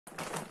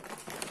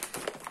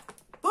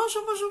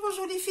Bonjour, bonjour,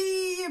 bonjour les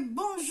filles.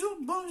 Bonjour,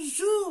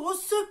 bonjour. Au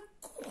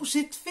secours,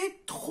 j'ai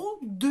fait trop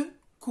de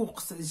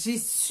courses. J'ai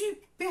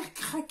super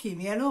craqué.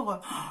 Mais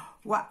alors,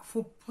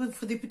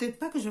 faudrait peut-être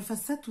pas que je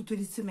fasse ça toutes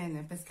les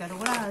semaines. Parce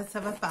qu'alors là, ça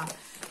va pas.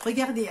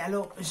 Regardez,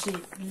 alors j'ai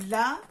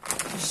un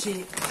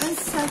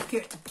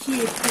sac qui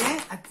est plein.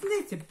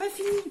 Attendez, c'est pas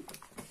fini.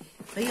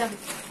 Regardez.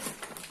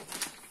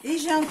 Et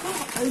j'ai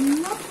encore un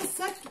autre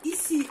sac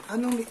ici. Ah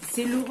non, mais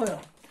c'est l'horreur.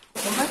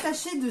 On va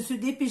tâcher de se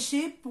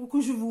dépêcher pour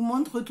que je vous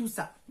montre tout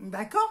ça.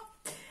 D'accord?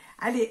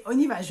 Allez, on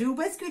y va. Je vais vous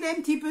basculer un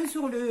petit peu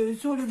sur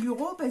le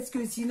bureau parce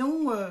que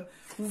sinon,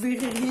 vous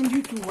verrez rien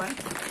du tout. Hein.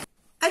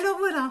 Alors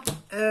voilà,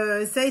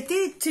 ça a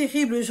été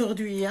terrible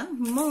aujourd'hui. Hein.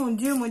 Mon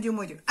Dieu, mon Dieu,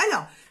 mon Dieu.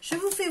 Alors, je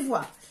vous fais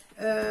voir.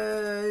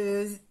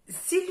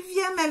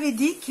 Sylvia m'avait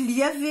dit qu'il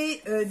y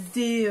avait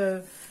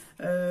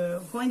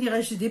comment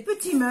dirais-je, des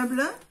petits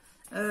meubles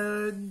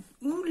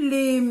où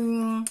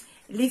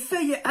les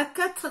feuilles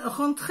A4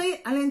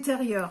 rentraient à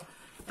l'intérieur.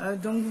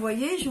 Donc, vous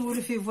voyez, je vous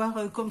le fais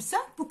voir comme ça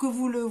pour que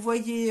vous le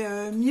voyez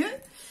mieux.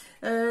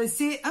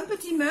 C'est un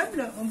petit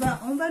meuble. On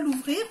va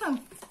l'ouvrir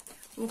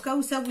au cas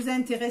où ça vous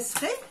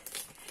intéresserait.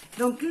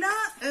 Donc là,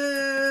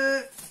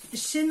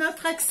 chez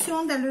notre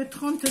action dans le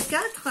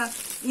 34,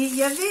 il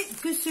n'y avait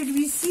que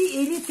celui-ci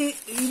et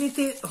il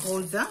était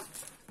rose. Hein.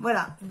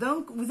 Voilà.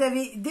 Donc, vous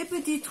avez des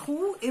petits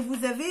trous et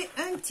vous avez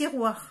un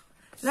tiroir.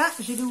 Là,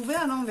 je l'ai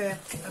ouvert à l'envers.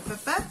 Hop,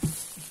 hop, hop.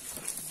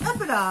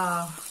 Hop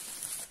là,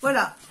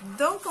 voilà,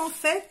 donc en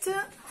fait,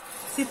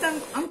 c'est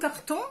un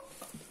carton,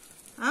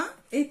 hein,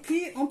 et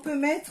puis on peut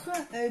mettre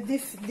des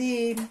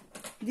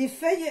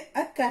feuilles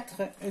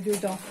A4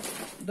 dedans.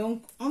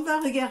 Donc, on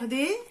va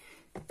regarder,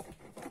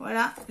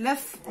 voilà,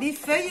 les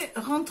feuilles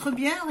rentrent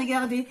bien,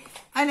 regardez,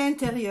 à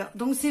l'intérieur.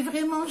 Donc, c'est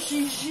vraiment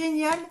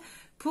génial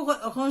pour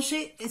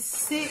ranger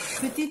ces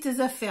petites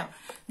affaires.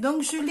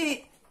 Donc, je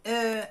l'ai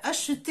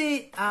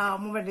acheté à,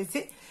 on va le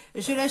laisser.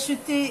 Je l'ai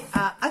acheté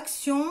à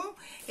Action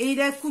et il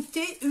a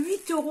coûté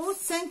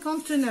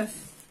 8,59 €.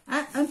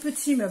 Hein, un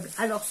petit meuble.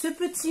 Alors, ce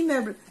petit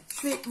meuble,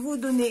 je vais vous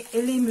donner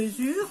les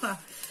mesures.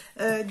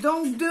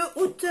 Donc, de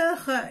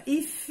hauteur,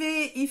 il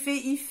fait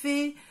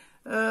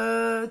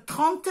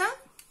 31.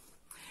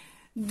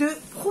 De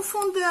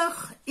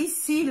profondeur,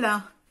 ici,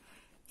 là,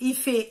 il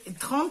fait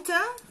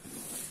 31.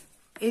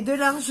 Et de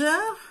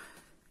largeur,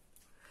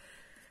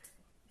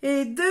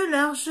 il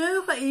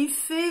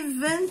fait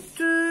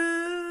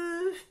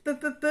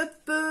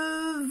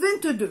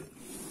 22.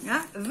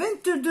 Hein,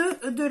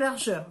 22 de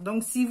largeur.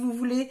 Donc, si vous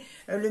voulez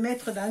le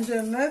mettre dans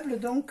un meuble,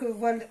 donc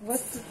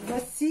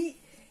voici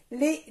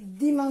les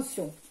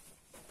dimensions.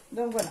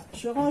 Donc, voilà.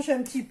 Je range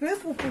un petit peu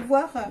pour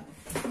pouvoir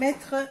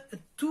mettre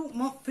tout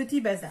mon petit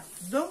bazar.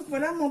 Donc,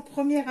 voilà mon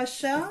premier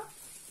achat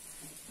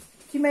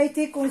qui m'a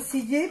été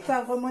conseillé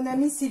par mon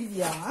amie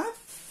Sylvia. Hein.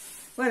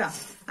 Voilà.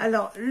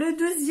 Alors, le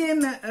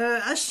deuxième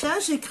achat,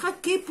 j'ai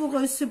craqué pour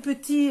ce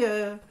petit...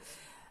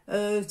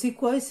 c'est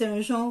quoi? C'est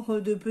un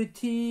genre de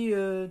petit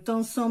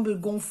ensemble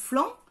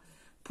gonflant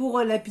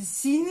pour la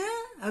piscine,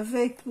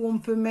 avec où on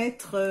peut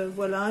mettre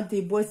voilà,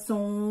 des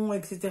boissons,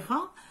 etc.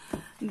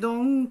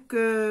 Donc,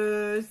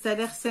 ça a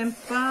l'air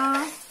sympa.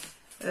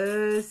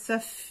 Ça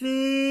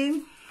fait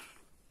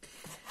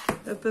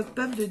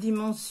de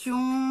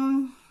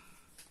dimension.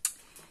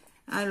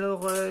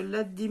 Alors,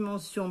 la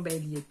dimension, ben,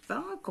 il n'y est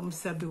pas. Comme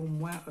ça, ben, au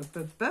moins,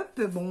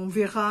 Bon, on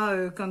verra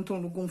quand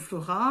on le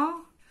gonflera.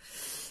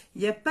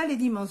 Il n'y a pas les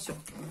dimensions.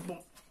 Bon,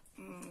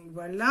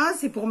 voilà,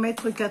 c'est pour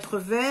mettre 4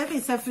 verres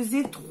et ça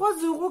faisait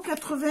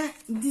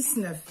 3,99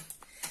 €.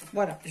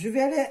 Voilà, je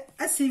vais aller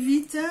assez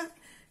vite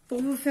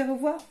pour vous faire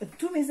voir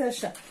tous mes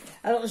achats.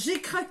 Alors, j'ai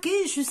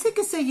craqué, je sais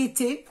que ça y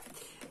était.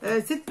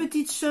 Cette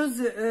petite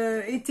chose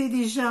était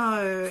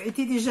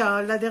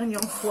déjà la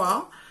dernière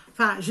fois.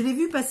 Enfin, je l'ai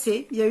vu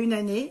passer il y a une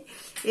année.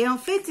 Et en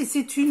fait,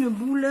 c'est une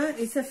boule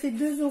et ça fait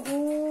 2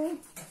 €.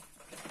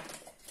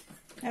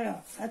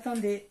 Alors,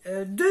 attendez,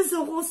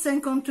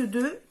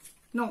 2,52 €,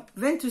 non,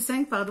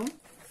 25, pardon.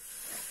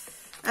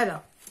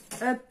 Alors,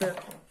 hop,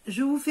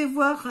 je vous fais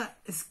voir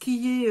ce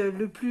qui est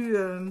le plus...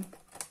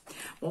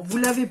 bon, vous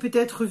l'avez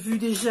peut-être vu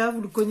déjà, vous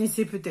le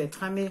connaissez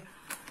peut-être, hein, mais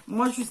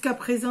moi, jusqu'à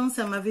présent,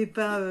 ça m'avait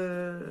pas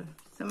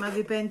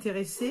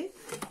intéressé.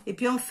 Et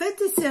puis, en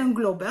fait, c'est un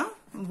globe, hein,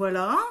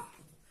 voilà.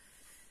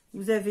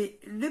 Vous avez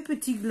le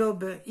petit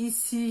globe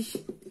ici,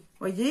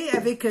 voyez,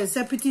 avec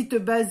sa petite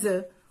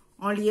base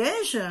en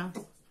liège.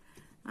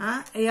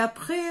 Hein, et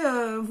après,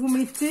 vous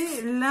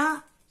mettez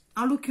là,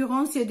 en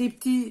l'occurrence, il y a des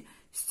petits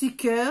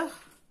stickers.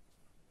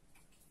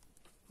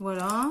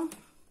 Voilà.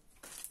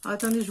 Ah,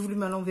 attendez, je voulais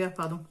mettre à l'envers,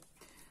 pardon.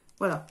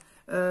 Voilà.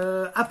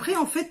 Après,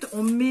 en fait,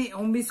 on met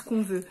ce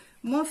qu'on veut.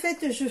 Moi, en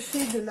fait, je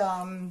fais de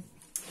la...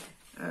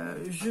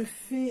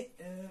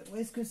 où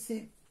est-ce que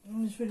c'est?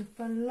 Je vais le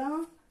pas là.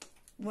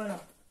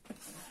 Voilà.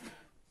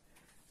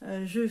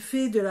 Je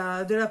fais de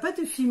la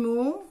pâte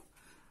Fimo.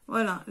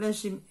 Voilà. Là,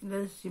 j'ai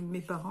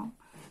mes parents.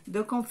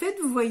 Donc, en fait,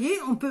 vous voyez,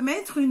 on peut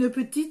mettre une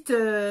petite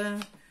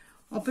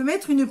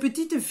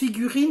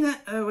figurine,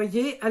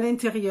 voyez, à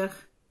l'intérieur.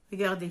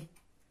 Regardez.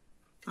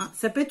 Hein,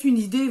 ça peut être une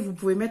idée, vous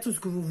pouvez mettre tout ce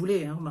que vous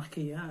voulez, hein,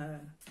 remarquez, hein,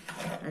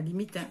 à la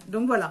limite. Hein.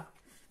 Donc voilà.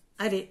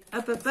 Allez,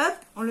 hop, hop, hop,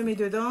 on le met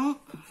dedans.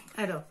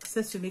 Alors,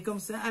 ça se met comme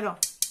ça. Alors,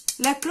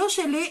 la cloche,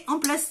 elle est en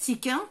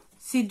plastique. Hein.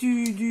 C'est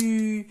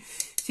du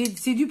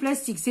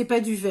plastique, c'est pas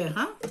du verre.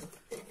 Hein.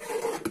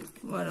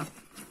 Voilà.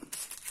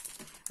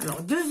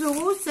 Alors,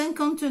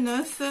 2,59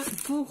 €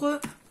 pour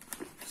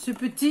ce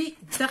petit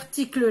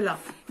article-là.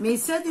 Mais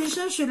ça,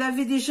 déjà, je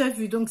l'avais déjà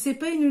vu. Donc, c'est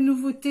pas une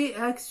nouveauté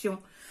à Action.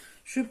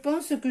 Je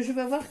pense que je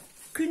vais avoir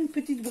qu'une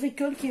petite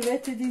bricole qui va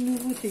être des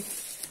nouveautés.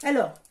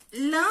 Alors,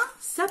 là,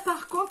 ça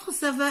par contre,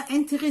 ça va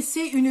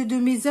intéresser une de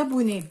mes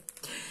abonnées.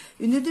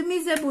 Une de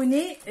mes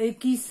abonnées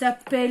qui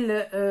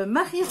s'appelle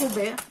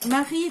Marie-Robert.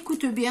 Marie,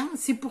 écoute bien,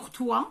 c'est pour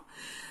toi.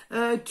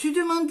 Tu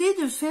demandais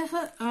de faire,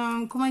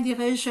 comment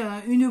dirais-je,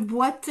 une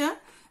boîte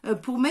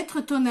pour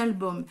mettre ton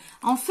album.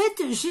 En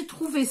fait, j'ai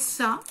trouvé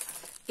ça.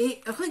 Et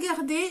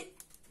regardez,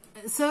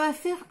 ça va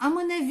faire, à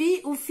mon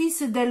avis,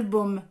 office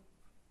d'album.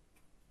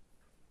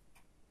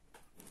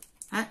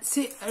 Hein,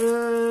 c'est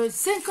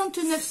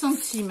 59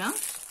 centimes, hein,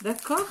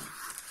 d'accord.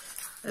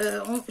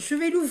 Je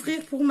vais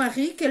l'ouvrir pour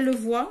Marie, qu'elle le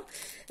voit.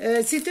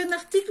 C'est un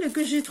article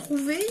que j'ai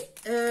trouvé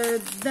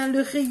dans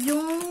le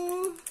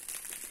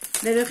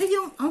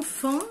rayon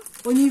enfant,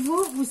 au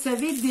niveau, vous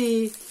savez,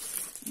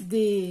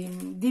 des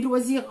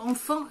loisirs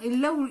enfants, et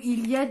là où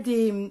il y a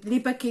les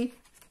paquets.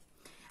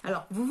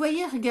 Alors, vous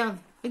voyez, regarde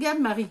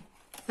Marie,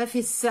 ça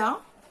fait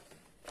ça.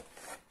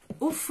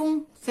 Au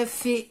fond, ça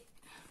fait...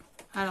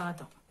 Alors,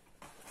 attends.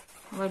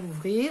 On va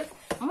l'ouvrir,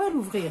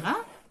 hein.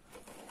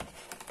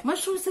 Moi,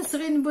 je trouve que ça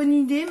serait une bonne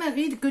idée,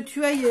 Marie, que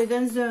tu ailles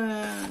dans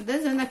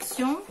un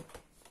Action.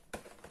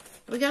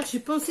 Regarde, j'ai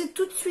pensé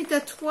tout de suite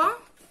à toi.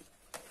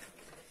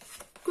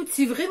 Écoute,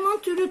 si vraiment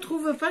tu ne le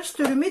trouves pas, je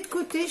te le mets de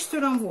côté, je te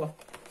l'envoie.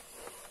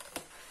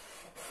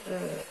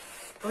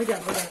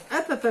 Regarde, hop,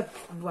 hop, hop,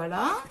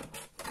 voilà.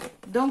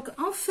 Donc,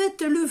 en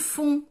fait, le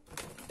fond,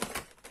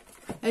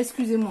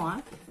 excusez-moi,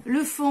 hein,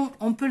 le fond,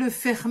 on peut le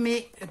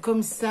fermer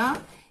comme ça.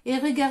 Et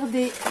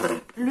regardez,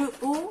 le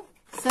haut,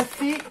 ça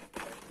fait...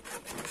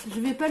 Je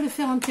ne vais pas le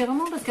faire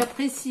entièrement parce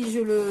qu'après, si je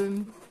le...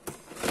 Vous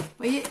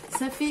voyez,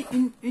 ça fait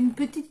une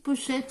petite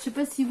pochette. Je ne sais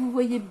pas si vous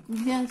voyez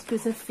bien ce que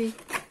ça fait.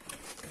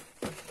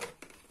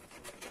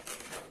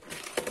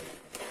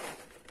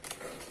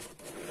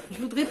 Je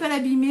ne voudrais pas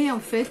l'abîmer,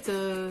 en fait.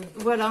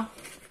 Voilà.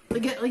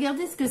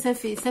 Regardez ce que ça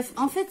fait.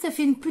 En fait, ça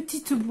fait une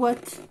petite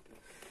boîte.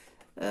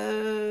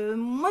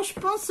 Moi, je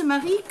pense,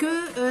 Marie,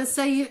 que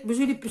ça y est.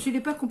 Je ne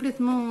l'ai pas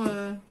complètement...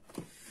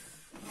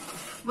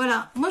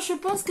 Voilà, moi je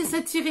pense que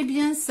ça tirait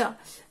bien ça.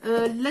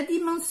 La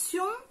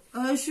dimension,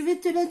 je vais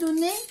te la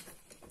donner.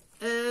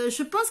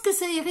 Je pense que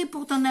ça irait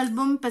pour ton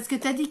album parce que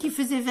tu as dit qu'il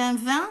faisait 20-20.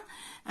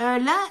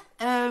 Là,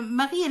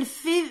 Marie, elle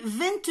fait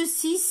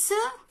 26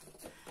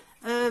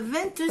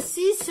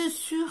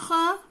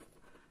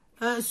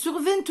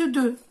 sur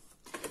 22.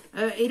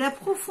 Et la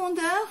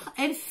profondeur,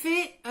 elle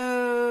fait,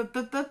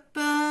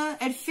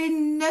 elle fait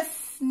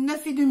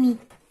 9,5.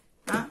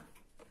 Hein?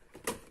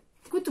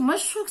 Écoute, moi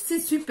je trouve que c'est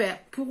super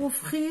pour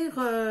offrir,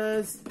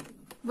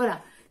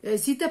 voilà,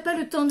 si tu n'as pas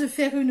le temps de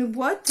faire une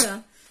boîte,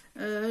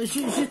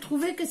 j'ai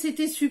trouvé que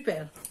c'était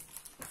super.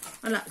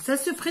 Voilà, ça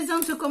se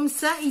présente comme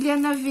ça, il y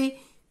en avait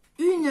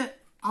une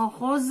en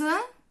rose,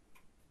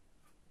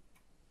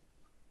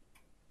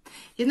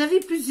 il y en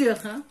avait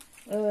plusieurs, hein.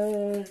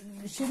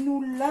 Chez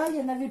nous là, il y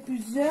en avait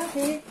plusieurs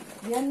et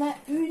il y en a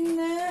une,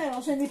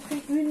 alors j'en ai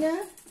pris une.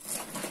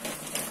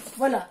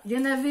 Voilà, il y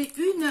en avait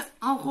une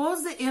en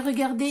rose et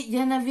regardez, il y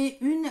en avait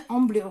une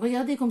en bleu.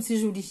 Regardez comme c'est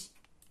joli.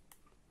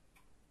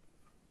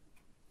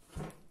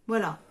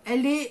 Voilà,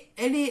 elle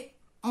est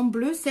en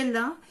bleu,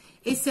 celle-là.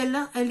 Et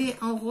celle-là, elle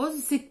est en rose.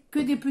 C'est que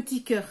des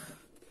petits cœurs.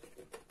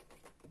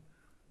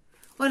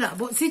 Voilà,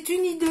 bon, c'est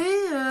une idée.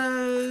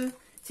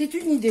 C'est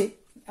une idée.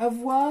 À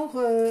voir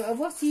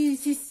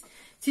si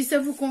ça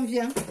vous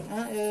convient.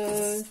 Hein,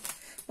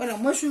 voilà,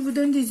 moi, je vous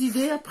donne des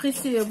idées. Après,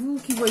 c'est à vous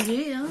qui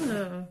voyez. Hein,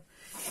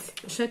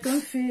 chacun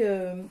fait...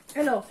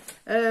 Alors,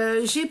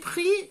 j'ai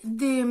pris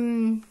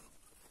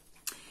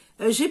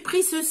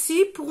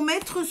ceci pour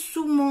mettre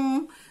sous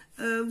mon...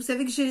 vous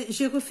savez que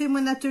j'ai refait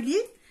mon atelier.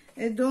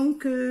 Et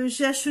donc,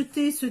 j'ai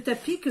acheté ce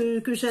tapis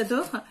que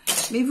j'adore.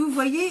 Mais vous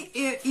voyez,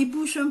 il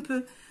bouge un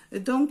peu.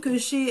 Donc,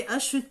 j'ai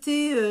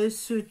acheté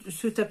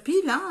ce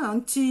tapis-là,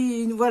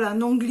 voilà,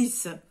 non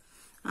glisse.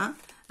 Hein.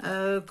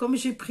 Comme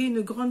j'ai pris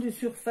une grande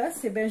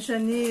surface, et ben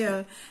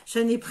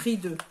j'en ai pris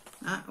deux.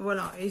 Hein,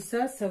 voilà, et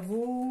ça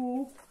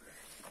vaut,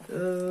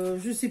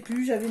 je sais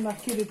plus, j'avais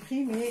marqué le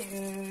prix,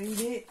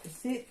 mais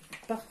c'est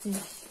parti.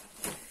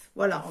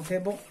 Voilà, enfin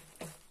bon,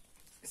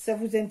 ça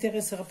vous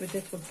intéressera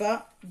peut-être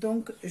pas,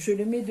 donc je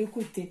le mets de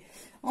côté.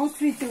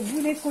 Ensuite, vous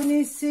les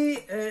connaissez,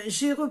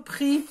 j'ai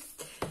repris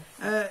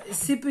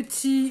ces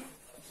petits,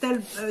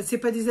 c'est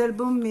pas des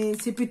albums, mais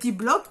ces petits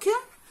blocs.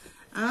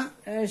 Hein,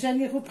 j'en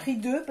ai repris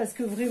deux parce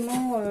que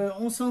vraiment,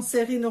 on s'en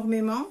sert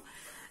énormément.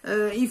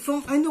 Ils font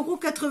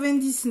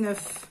 1,99 €.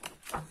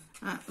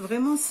 Hein,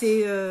 vraiment,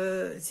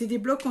 c'est des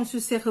blocs qu'on se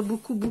sert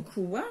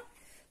beaucoup, hein,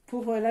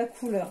 pour la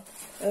couleur.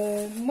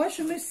 Moi,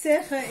 je me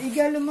sers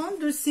également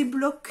de ces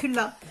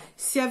blocs-là.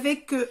 C'est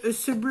avec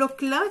ce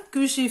bloc-là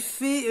que j'ai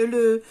fait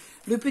le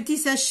petit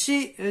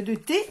sachet de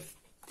thé.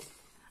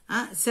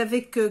 Hein, c'est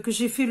avec que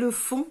j'ai fait le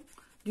fond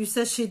du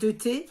sachet de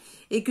thé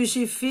et que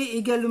j'ai fait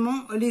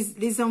également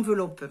les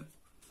enveloppes.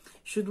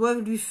 Je dois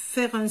lui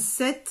faire un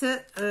set,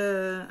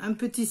 un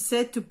petit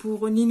set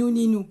pour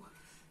Ninou,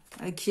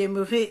 qui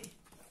aimerait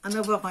en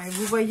avoir un. Et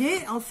vous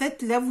voyez, en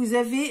fait, là, vous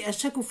avez à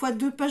chaque fois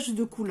 2 pages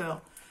de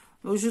couleurs.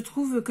 Donc, je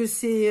trouve que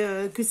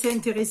c'est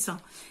intéressant.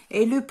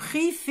 Et le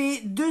prix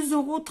fait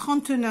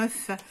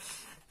 2,39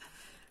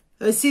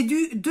 €. C'est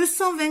du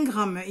 220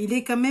 grammes. Il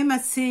est quand même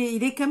assez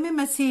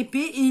épais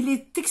et il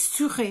est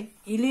texturé.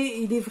 Il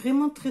est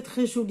vraiment très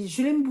très joli.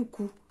 Je l'aime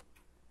beaucoup.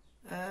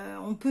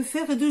 On peut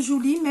faire de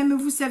jolis, même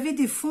vous savez,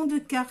 des fonds de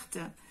cartes.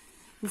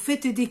 Vous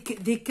faites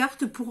des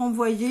cartes pour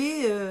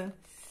envoyer.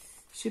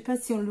 Je sais pas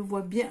si on le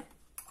voit bien.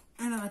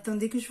 Alors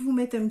attendez que je vous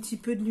mette un petit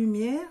peu de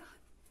lumière.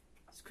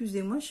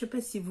 Excusez-moi, je sais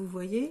pas si vous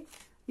voyez.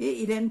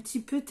 Et il est un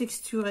petit peu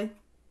texturé.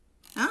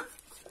 Hein?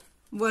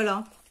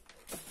 Voilà.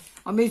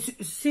 Oh, mais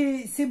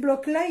ces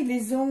blocs-là, ils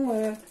les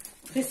ont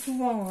très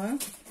souvent. Hein.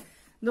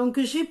 Donc,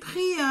 j'ai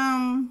pris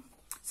un...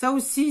 Ça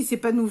aussi, c'est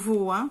pas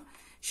nouveau. Hein.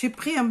 J'ai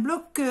pris un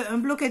bloc à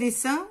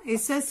dessin. Et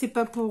ça, c'est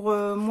pas pour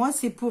moi,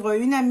 c'est pour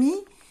une amie.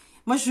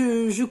 Moi,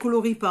 je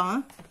colorie pas.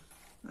 Hein.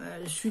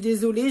 Je suis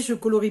désolée, je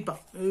colorie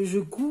pas. Je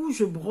couds,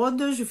 je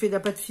brode, je fais de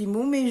la pâte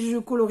fimo, mais je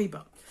colorie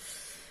pas.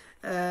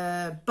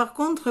 Par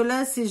contre,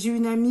 là, j'ai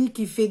une amie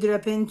qui fait de la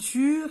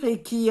peinture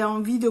et qui a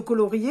envie de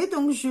colorier,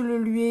 donc je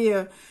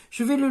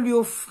vais le lui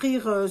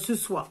offrir ce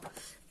soir.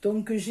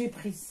 Donc, j'ai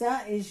pris ça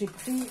et j'ai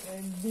pris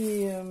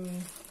des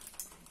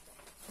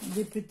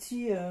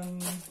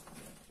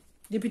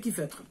petits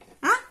feutres.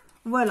 Hein?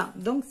 Voilà,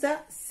 donc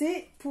ça,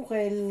 c'est pour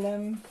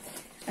elle.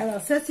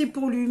 Alors, ça, c'est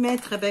pour lui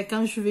mettre,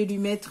 quand je vais lui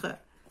mettre,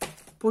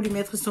 pour lui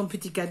mettre son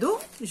petit cadeau.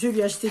 Je lui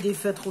ai acheté des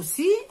feutres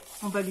aussi.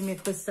 On va lui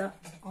mettre ça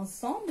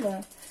ensemble.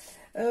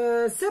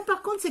 Ça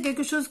par contre c'est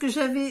quelque chose que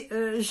j'avais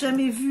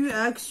jamais vu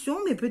à Action,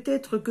 mais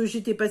peut-être que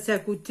j'étais passée à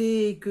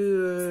côté et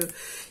que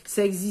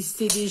ça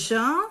existait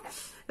déjà.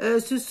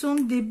 Ce sont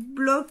des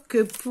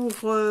blocs pour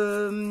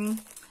comment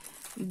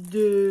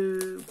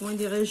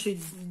dirais-je,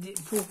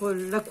 pour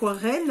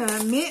l'aquarelle,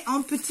 mais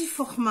en petit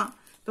format.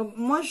 Donc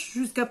moi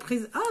jusqu'à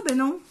présent, ah ben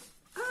non,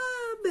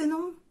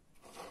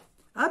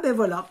 ah ben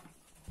voilà.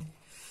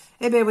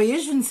 Eh ben vous voyez,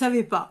 je ne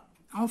savais pas.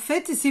 En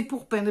fait c'est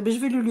pour peindre. Eh ben, je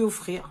vais le lui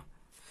offrir.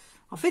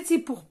 En fait, c'est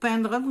pour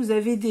peindre. Vous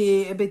avez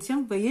des... Eh ben tiens,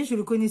 vous voyez, je ne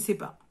le connaissais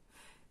pas.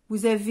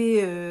 Vous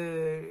avez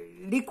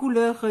les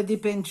couleurs des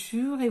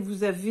peintures et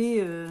vous avez...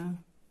 Je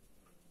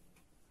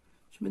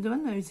me demande,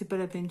 mais c'est pas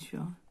la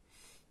peinture.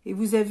 Et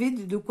vous avez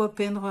de quoi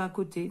peindre à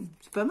côté.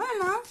 C'est pas mal,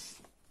 hein?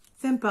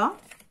 Sympa.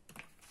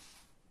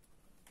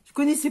 Je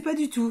connaissais pas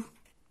du tout.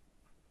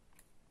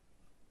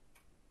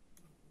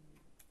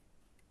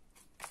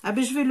 Ah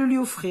ben, je vais le lui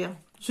offrir.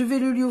 Je vais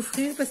le lui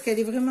offrir parce qu'elle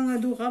est vraiment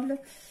adorable.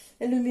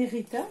 Elle le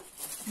mérite, hein.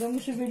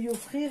 Donc je vais lui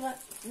offrir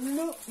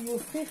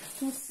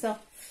tout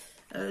ça.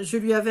 Je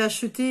lui avais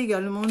acheté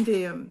également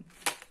des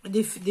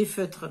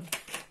feutres.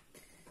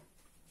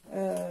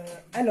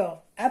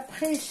 Alors,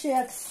 après chez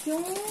Action,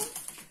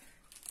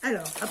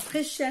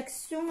 après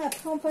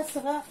on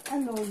passera à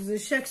NOZ.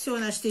 Chez Action,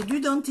 on a acheté du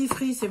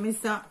dentifrice, mais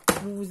ça,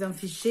 vous vous en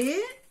fichez.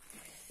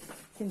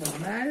 C'est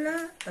normal.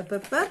 Hop,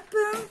 hop, hop.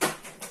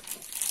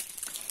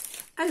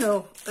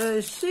 Alors,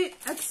 chez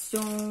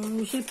Action,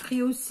 j'ai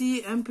pris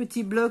aussi un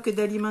petit bloc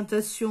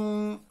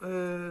d'alimentation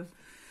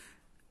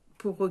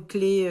pour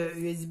clé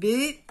USB.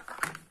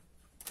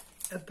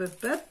 Hop,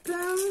 hop, hop.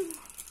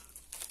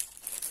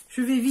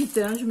 Je vais vite,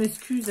 hein, je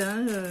m'excuse.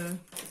 Hein,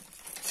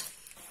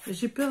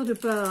 j'ai peur de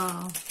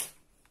pas...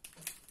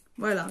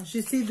 Voilà,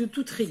 j'essaie de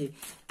tout trier.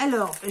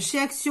 Alors, chez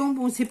Action,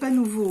 bon, c'est pas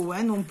nouveau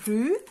hein, non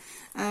plus.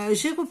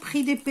 J'ai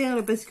repris des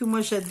perles parce que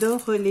moi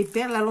j'adore les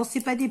perles. Alors c'est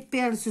pas des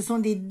perles, ce sont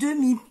des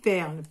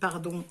demi-perles,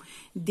 pardon.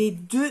 Des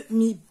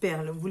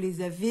demi-perles, vous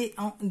les avez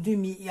en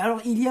demi.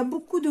 Alors il y a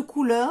beaucoup de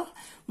couleurs.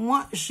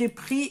 Moi j'ai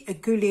pris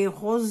que les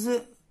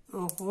roses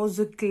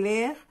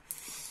clairs,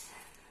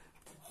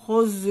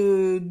 rose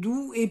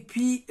doux et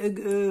puis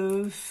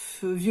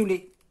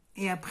violet.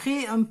 Et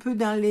après un peu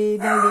dans les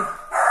bleus.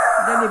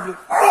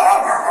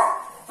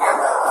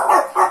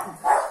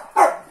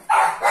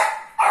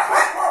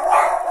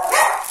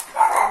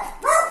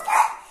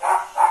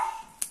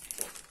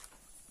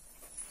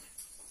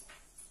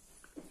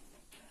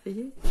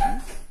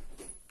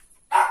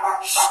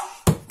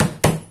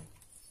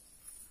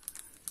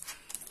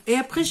 Et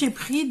après j'ai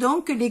pris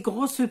donc les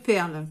grosses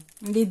perles,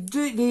 les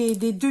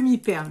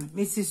demi-perles,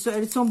 mais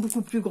elles sont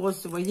beaucoup plus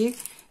grosses, vous voyez,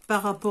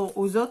 par rapport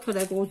aux autres,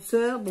 la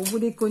grosseur. Bon, vous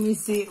les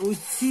connaissez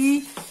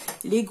aussi.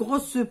 Les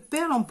grosses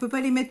perles, on peut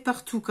pas les mettre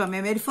partout quand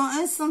même. Elles font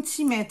 1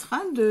 cm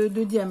hein,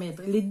 de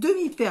diamètre. Les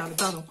demi-perles,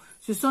 pardon,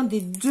 ce sont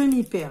des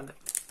demi-perles.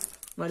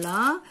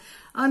 Voilà.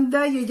 En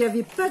daille, il n'y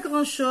avait pas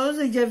grand-chose.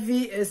 Il y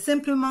avait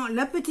simplement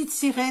la petite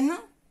sirène.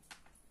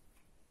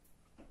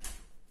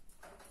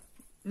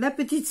 La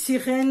petite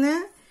sirène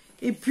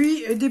Et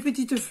puis des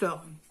petites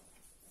fleurs.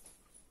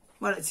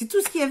 Voilà, c'est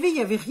tout ce qu'il y avait. Il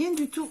n'y avait rien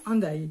du tout en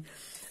die.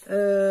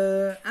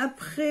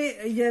 Après,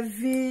 il y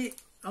avait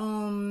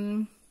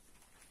on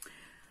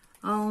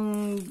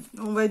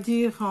va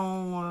dire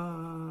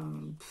en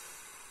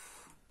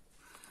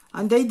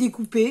die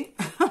découpé.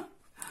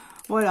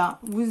 Voilà,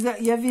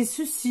 il y avait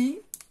ceci.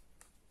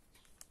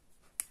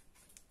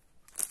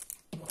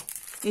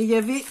 Et il y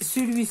avait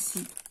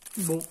celui-ci.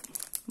 Bon,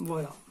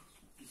 voilà.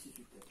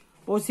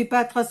 Bon, c'est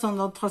pas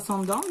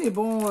transcendant, mais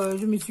bon,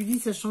 je me suis dit,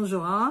 ça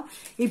changera.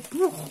 Et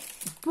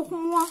pour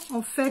moi,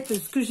 en fait,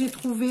 ce que j'ai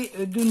trouvé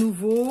de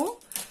nouveau,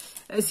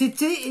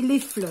 c'était les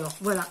fleurs.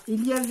 Voilà,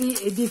 il y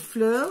avait des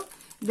fleurs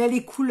dans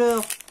les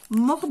couleurs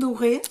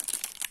mordorées,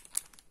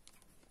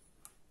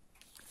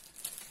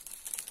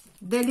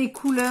 dans les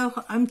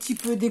couleurs, un petit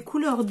peu, des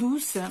couleurs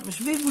douces.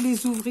 Je vais vous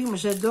les ouvrir, moi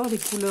j'adore les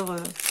couleurs,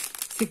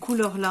 ces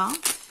couleurs-là.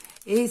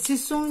 Et ce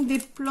sont des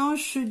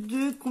planches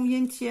de, combien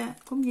il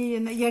y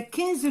en a? Il y a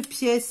 15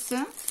 pièces.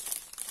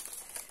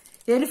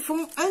 Et elles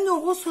font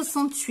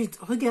 1,68 €.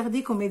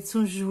 Regardez comme elles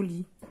sont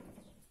jolies.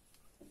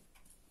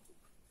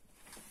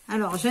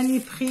 Alors, j'en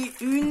ai pris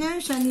une,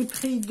 j'en ai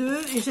pris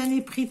deux et j'en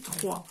ai pris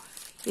trois.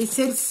 Et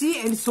celles-ci,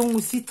 elles sont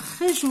aussi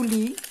très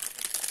jolies.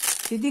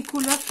 C'est des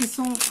couleurs qui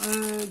sont,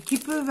 qui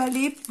peuvent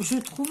aller, je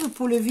trouve,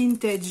 pour le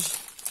vintage.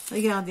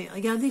 Regardez,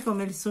 regardez comme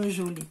elles sont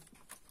jolies.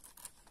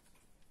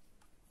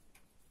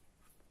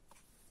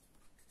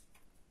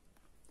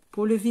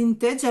 Pour le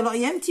vintage, alors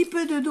il y a un petit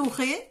peu de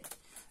doré.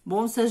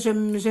 Bon, ça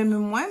j'aime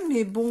moins,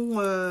 mais bon,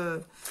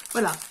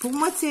 voilà. Pour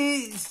moi,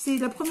 c'est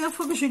la première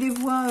fois que je les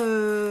vois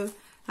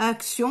à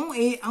action.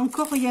 Et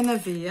encore, il y en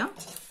avait. Hein.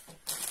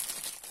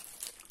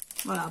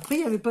 Voilà, après,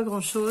 il n'y avait pas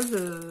grand-chose.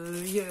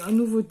 En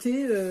nouveauté,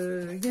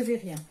 il n'y avait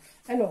rien.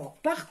 Alors,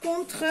 par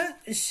contre,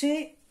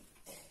 chez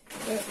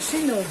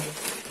NOZ.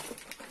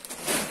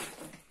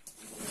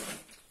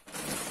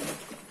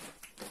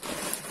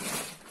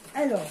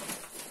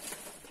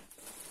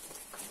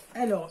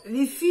 Alors,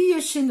 les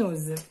filles chez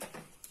NOZ.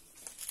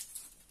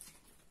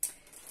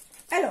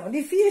 Alors,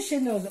 les filles chez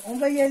NOZ, on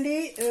va y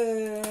aller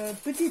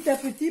petit à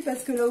petit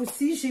parce que là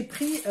aussi, j'ai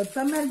pris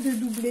pas mal de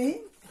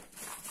doublés.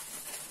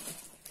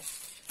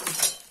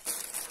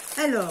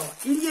 Alors,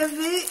 il y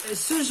avait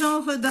ce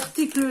genre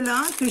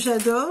d'article-là que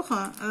j'adore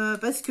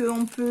parce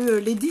qu'on peut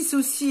les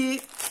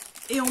dissocier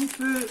et on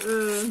peut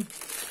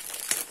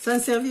s'en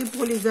servir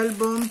pour les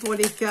albums, pour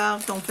les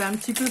cartes, on fait un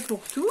petit peu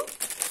pour tout.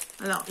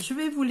 Alors, je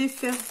vais vous les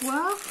faire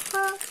voir.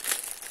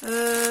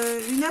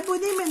 Une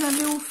abonnée m'en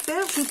avait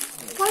offert, je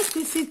crois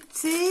que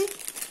c'était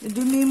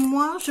de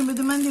mémoire. Je me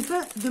demande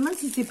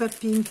si c'est pas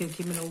Pink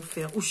qui me l'a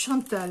offert, ou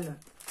Chantal.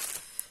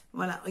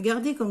 Voilà,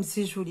 regardez comme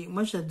c'est joli.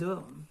 Moi,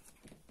 j'adore.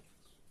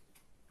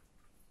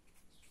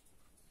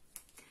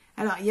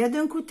 Alors, il y a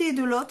d'un côté et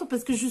de l'autre,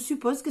 parce que je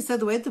suppose que ça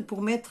doit être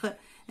pour mettre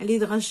les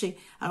dragées.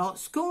 Alors,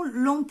 ce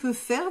l'on peut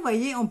faire, vous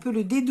voyez, on peut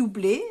le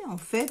dédoubler. En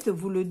fait,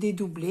 vous le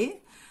dédoublez.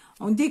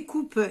 On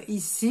découpe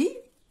ici,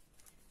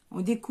 on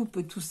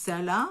découpe tout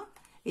ça là,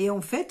 et en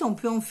fait, on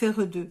peut en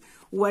faire deux.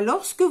 Ou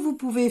alors, ce que vous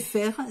pouvez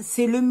faire,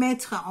 c'est le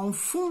mettre en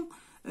fond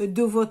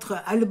de votre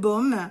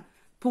album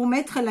pour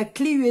mettre la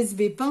clé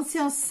USB. Pensez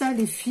à ça,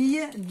 les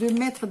filles, de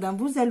mettre dans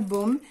vos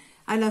albums,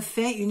 à la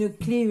fin, une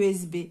clé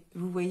USB.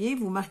 Vous voyez,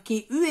 vous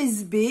marquez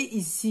USB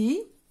ici,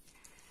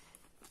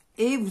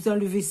 et vous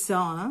enlevez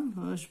ça, hein.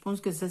 Je pense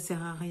que ça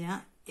sert à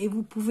rien. Et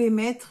vous pouvez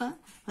mettre,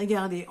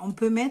 regardez, on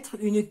peut mettre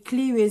une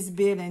clé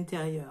USB à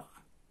l'intérieur.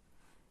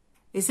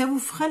 Et ça vous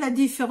fera la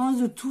différence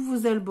de tous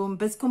vos albums.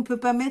 Parce qu'on ne peut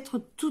pas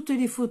mettre toutes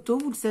les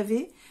photos, vous le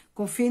savez,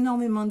 qu'on fait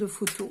énormément de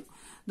photos.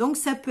 Donc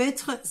ça peut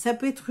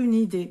être une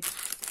idée.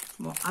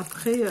 Bon,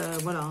 après,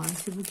 voilà, hein,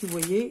 c'est vous qui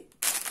voyez.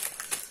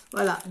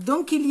 Voilà,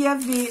 donc il y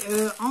avait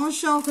en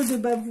genre de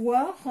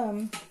bavoir,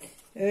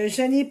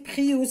 j'en ai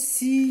pris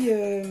aussi...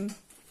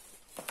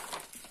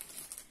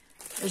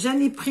 j'en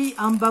ai pris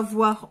un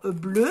bavoir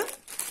bleu.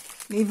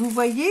 Mais vous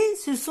voyez,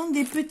 ce sont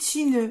des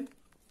petits nœuds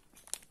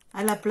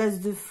à la place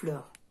de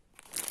fleurs.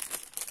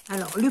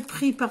 Alors, le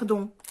prix,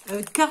 pardon,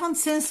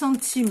 45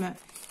 centimes.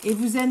 Et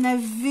vous en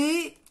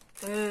avez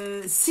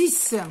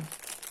 6.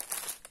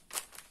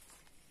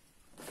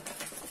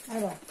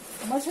 Alors,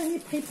 moi j'en ai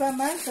pris pas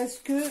mal parce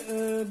que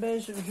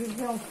je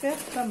vais en faire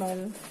pas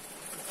mal.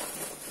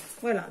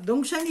 Voilà,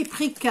 donc j'en ai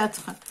pris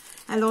 4.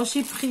 Alors,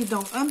 j'ai pris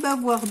donc un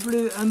bavoir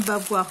bleu, un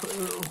bavoir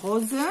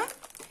rose.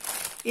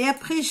 Et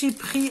après, j'ai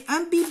pris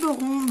un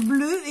biberon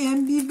bleu et un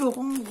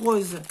biberon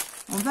rose.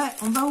 On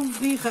va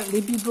ouvrir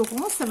les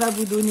biberons, ça va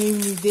vous donner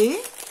une idée.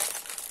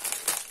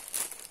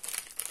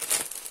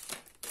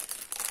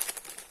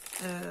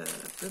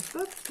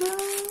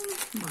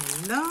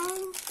 Voilà.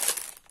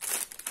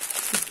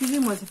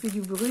 Excusez-moi, ça fait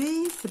du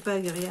bruit, c'est pas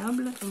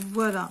agréable.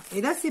 Voilà.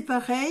 Et là, c'est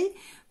pareil.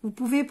 Vous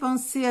pouvez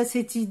penser à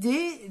cette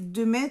idée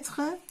de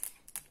mettre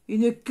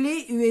une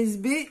clé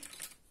USB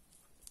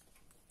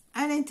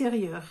à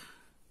l'intérieur.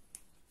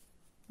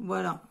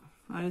 Voilà.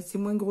 C'est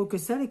moins gros que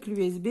ça, les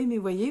clés USB, mais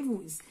voyez,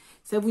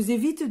 ça vous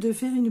évite de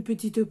faire une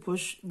petite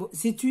poche. Bon,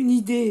 c'est une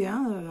idée,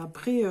 hein.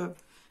 Après,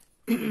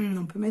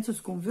 on peut mettre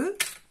ce qu'on veut.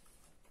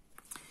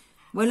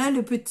 Voilà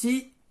le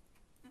petit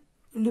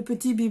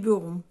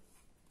biberon.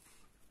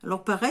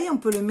 Alors pareil, on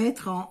peut le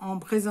mettre en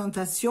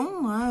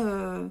présentation.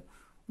 Hein,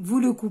 vous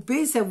le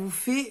coupez, ça vous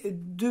fait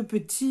deux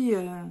petites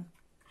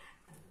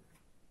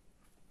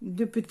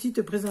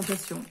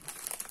présentations.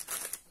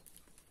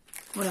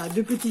 Voilà,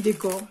 deux petits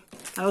décors.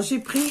 Alors j'ai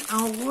pris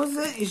en rose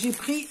et j'ai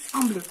pris en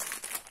bleu.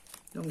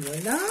 Donc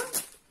voilà,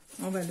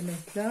 on va le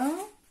mettre là.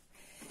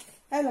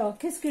 Alors,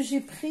 qu'est-ce que j'ai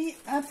pris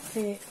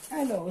après?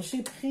 Alors,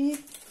 j'ai pris...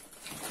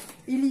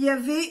 Il y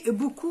avait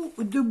beaucoup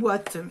de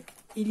boîtes.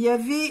 Il y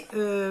avait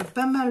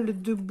pas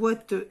mal de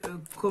boîtes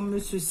comme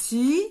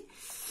ceci.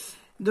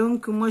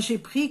 Donc, moi, j'ai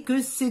pris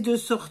que ces deux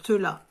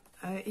sortes-là.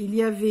 Il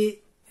y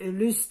avait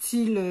le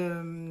style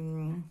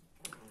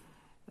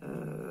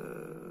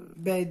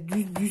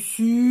du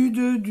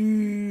sud,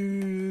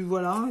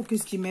 voilà,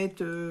 qu'est-ce qu'ils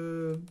mettent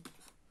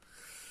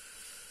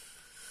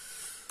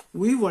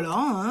oui, voilà,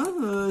 hein,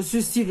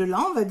 ce style-là,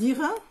 on va dire.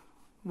 Hein,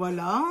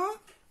 voilà.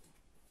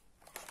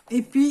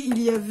 Et puis,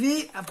 il y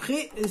avait,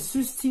 après,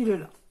 ce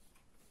style-là.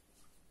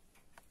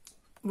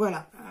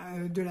 Voilà,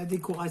 de la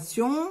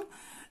décoration.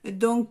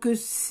 Donc,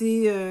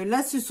 c'est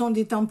là, ce sont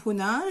des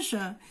tamponnages.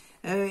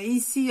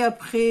 Ici,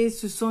 après,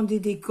 ce sont des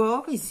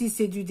décors. Ici,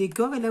 c'est du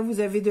décor. Et là,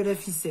 vous avez de la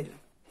ficelle.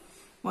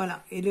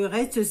 Voilà. Et le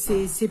reste,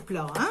 c'est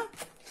plat. Hein.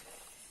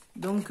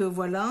 Donc,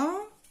 voilà.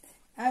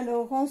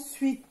 Alors,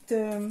 ensuite...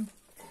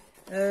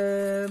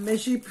 mais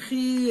j'ai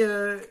pris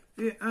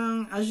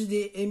un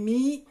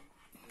HDMI.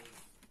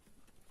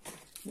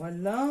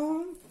 Voilà.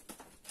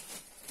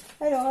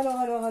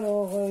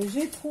 Alors,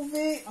 j'ai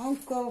trouvé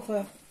encore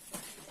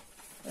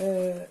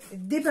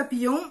des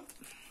papillons.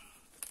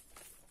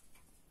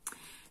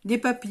 Des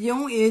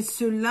papillons, et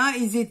ceux-là,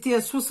 ils étaient à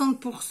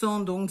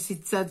 60%, donc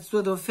ça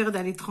doit faire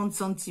dans les 30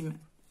 centimes.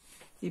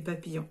 Les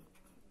papillons.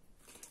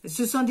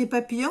 Ce sont des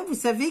papillons, vous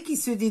savez, qui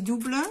se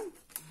dédoublent.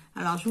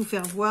 Alors, je vais vous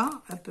faire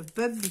voir, hop,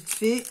 vite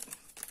fait.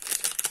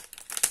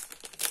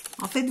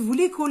 En fait, vous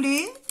les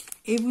collez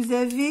et vous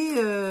avez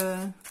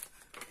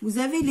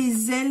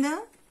les ailes.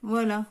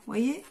 Voilà, vous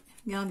voyez,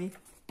 regardez.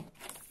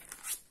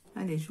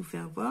 Allez, je vais vous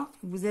faire voir.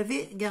 Vous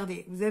avez,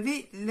 regardez, vous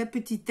avez la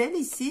petite aile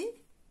ici.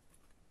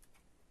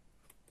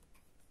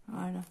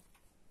 Voilà.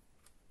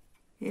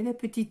 Et la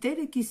petite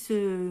aile qui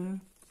se...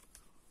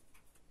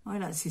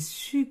 Voilà, c'est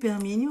super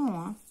mignon.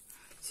 Hein.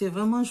 C'est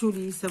vraiment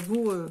joli. Ça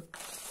vaut...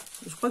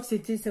 je crois que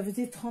ça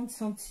faisait 30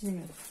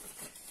 centimes.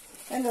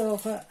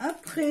 Alors,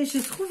 après,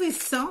 j'ai trouvé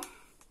ça.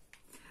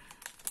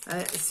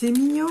 C'est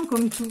mignon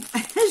comme tout.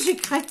 J'ai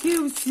craqué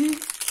aussi.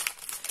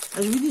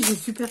 Je vous dis, j'ai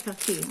super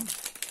craqué. Hein.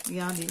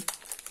 Regardez.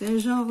 C'est un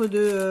genre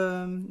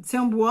de... c'est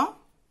en bois.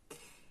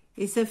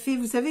 Et ça fait,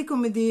 vous savez,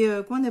 comme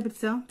des... comment on appelle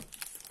ça?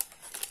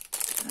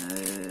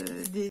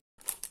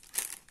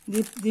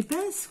 Des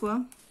pinces,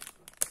 quoi.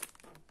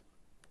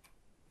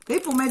 Et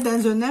pour mettre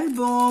dans un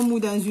album ou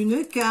dans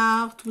une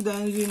carte ou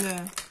dans une...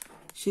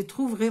 J'ai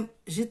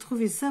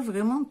trouvé ça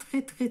vraiment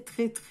très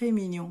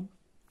mignon.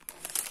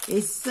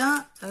 Et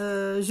ça,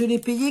 je l'ai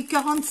payé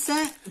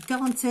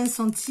 45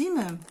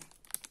 centimes.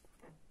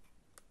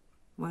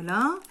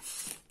 Voilà.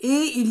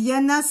 Et il y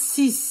en a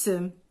 6.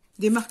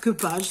 Des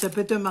marque-pages. Ça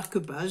peut être un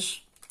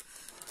marque-page.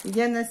 Il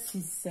y en a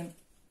 6.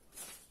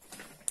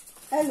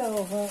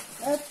 Alors,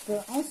 hop,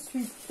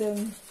 ensuite...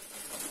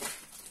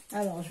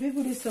 alors, je vais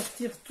vous les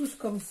sortir tous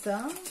comme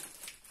ça.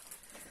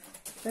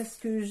 Parce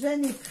que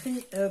j'en ai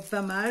pris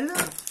pas mal.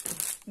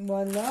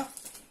 Voilà.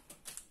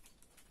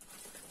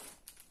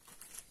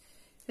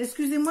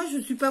 Excusez-moi, je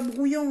ne suis pas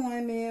brouillon,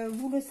 hein, mais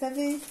vous le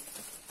savez.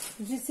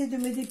 J'essaie de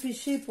me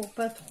dépêcher pour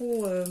pas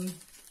trop...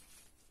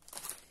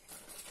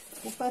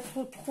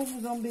 trop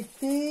vous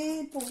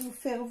embêter. Pour vous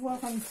faire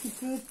voir un petit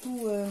peu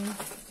tout...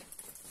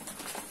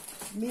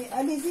 mais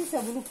allez-y, ça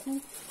vaut le coup.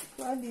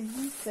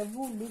 Allez-y, ça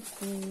vaut le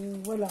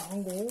coup. Voilà, en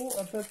gros,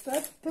 hop.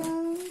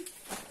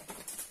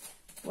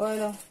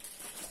 Voilà.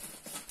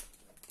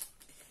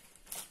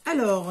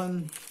 Alors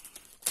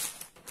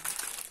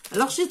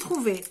j'ai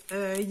trouvé,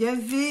 il y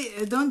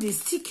avait dans des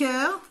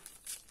stickers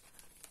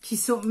qui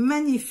sont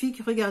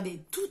magnifiques.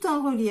 Regardez, tout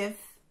en relief.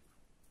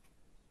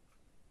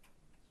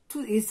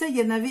 Tout, et ça, il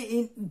y en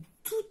avait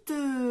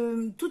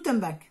tout un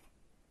bac.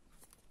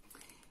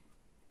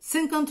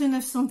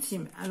 59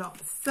 centimes. Alors,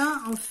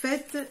 ça, en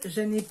fait,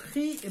 j'en ai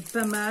pris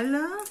pas mal.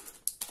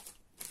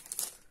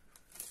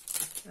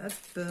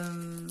 Hop.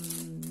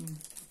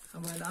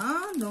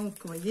 Voilà. Donc,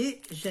 vous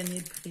voyez, j'en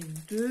ai pris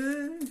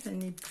 2. J'en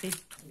ai pris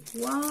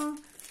 3.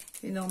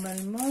 Et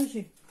normalement, je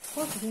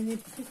crois que j'en ai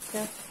pris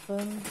 4.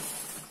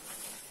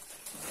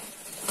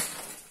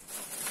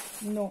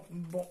 Non,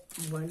 bon,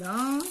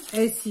 voilà.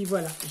 Et si,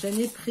 voilà, j'en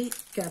ai pris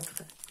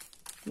 4.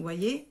 Vous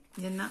voyez,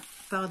 il y en a...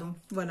 Pardon,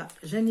 voilà,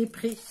 j'en ai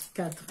pris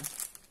 4.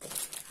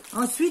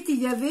 Ensuite,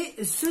 il y avait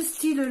ce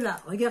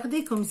style-là.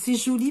 Regardez comme c'est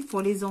joli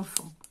pour les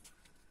enfants.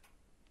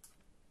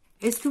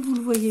 Est-ce que vous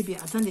le voyez bien?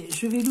 Attendez,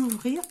 je vais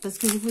l'ouvrir parce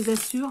que je vous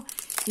assure,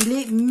 il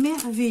est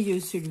merveilleux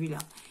celui-là.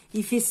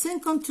 Il fait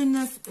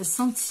 59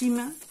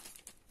 centimes.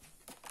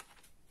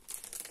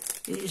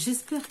 Et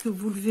j'espère que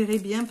vous le verrez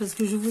bien parce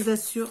que je vous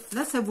assure,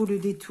 là, ça vaut le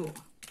détour.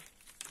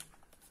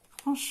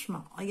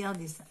 Franchement,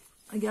 regardez ça.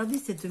 Regardez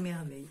cette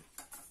merveille.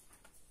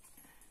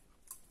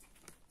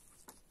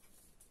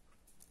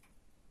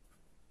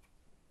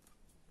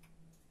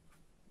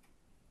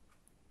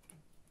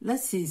 Là,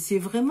 c'est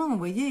vraiment, vous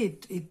voyez,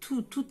 et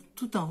tout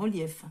en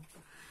relief.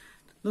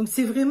 Donc,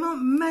 c'est vraiment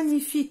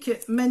magnifique,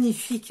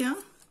 magnifique. Hein.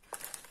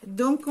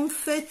 Donc, en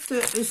fait,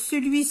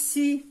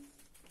 celui-ci,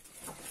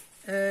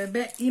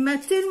 ben, il m'a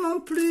tellement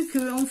plu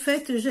que, en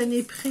fait, j'en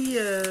ai pris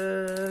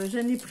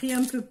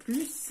un peu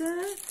plus.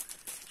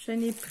 J'en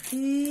ai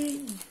pris,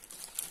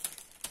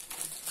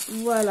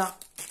 voilà.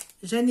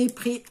 J'en ai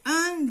pris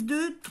 1,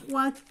 2,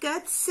 3,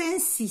 4, 5,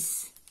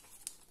 6.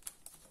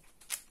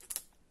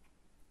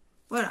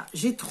 Voilà,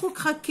 j'ai trop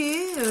craqué.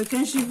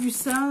 Quand j'ai vu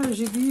ça,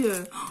 j'ai dit,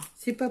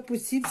 c'est pas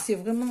possible, c'est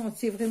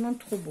vraiment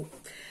trop beau.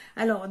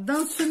 Alors,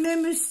 dans ce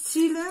même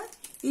style,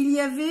 il y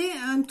avait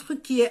un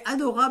truc qui est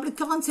adorable,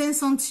 45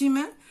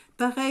 centimes,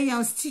 pareil,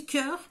 en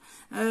sticker,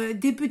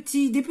 des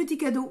petits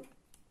cadeaux.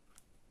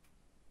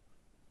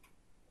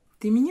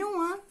 C'est mignon,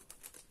 hein?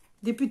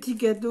 Des petits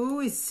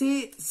cadeaux, et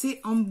c'est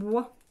en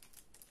bois.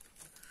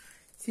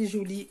 C'est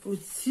joli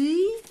aussi.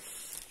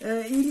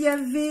 Il y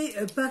avait,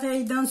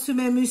 pareil, dans ce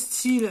même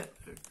style,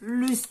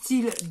 le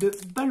style de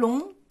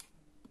ballon,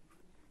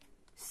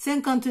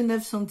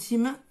 59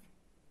 centimes.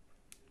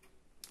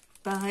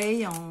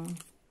 Pareil,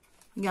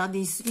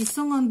 regardez, ils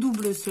sont en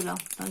double, ceux-là.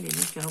 Attendez, je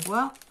vais faire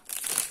voir.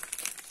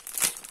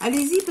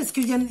 Allez-y, parce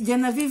qu'il y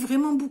en avait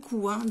vraiment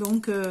beaucoup. Hein.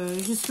 Donc,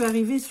 je suis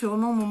arrivée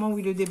sûrement au moment où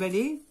il le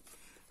déballait.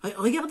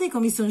 Regardez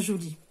comme ils sont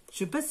jolis. Je ne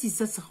sais pas si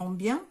ça se rend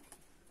bien.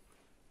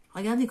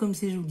 Regardez comme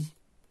c'est joli.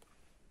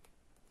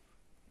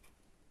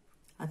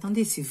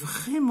 Attendez, c'est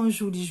vraiment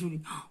joli, joli.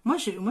 Moi,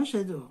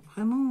 j'adore.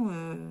 Vraiment,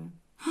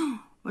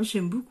 moi,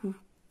 j'aime beaucoup.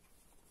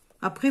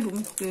 Après, bon,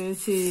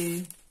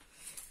 c'est...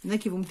 Il y en a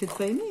qui vont peut-être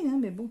pas aimer, hein,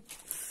 mais bon.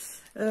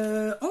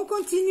 On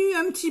continue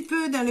un petit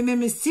peu dans le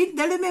même style,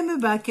 dans le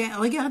même bac. Hein.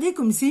 Regardez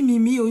comme c'est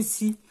mimi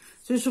aussi.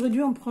 J'aurais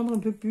dû en prendre un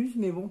peu plus,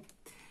 mais bon.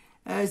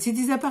 C'est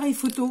des appareils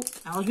photo.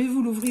 Alors, je vais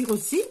vous l'ouvrir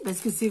aussi, parce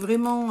que c'est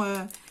vraiment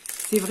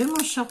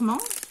charmant.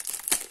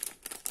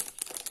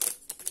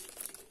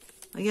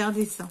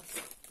 Regardez ça.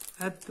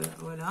 Hop,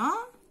 voilà.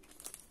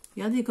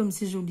 Regardez comme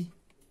c'est joli.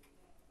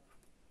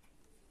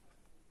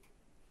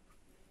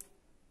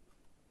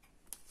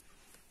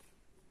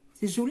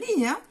 C'est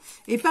joli, hein?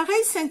 Et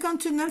pareil,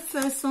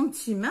 59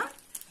 centimes. Hein?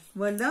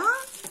 Voilà.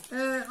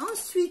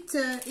 Ensuite,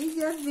 il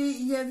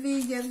y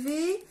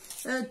avait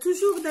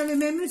toujours dans le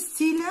même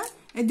style,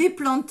 des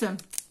plantes.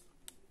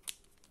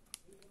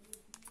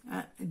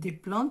 Des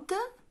plantes.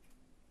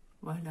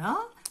 Voilà.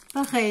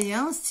 Pareil,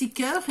 hein,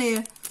 sticker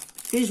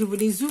et je vous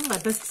les ouvre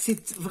parce que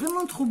c'est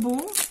vraiment trop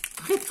beau.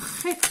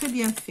 Très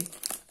bien fait.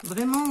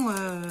 Vraiment,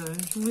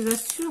 je vous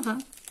assure. Hein.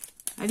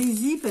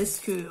 Allez-y parce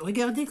que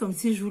regardez comme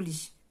c'est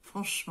joli.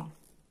 Franchement.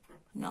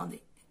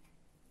 Regardez.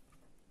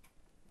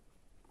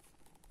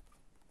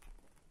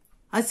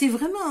 Ah, c'est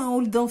vraiment un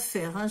haul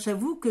d'enfer. Hein.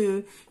 J'avoue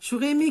que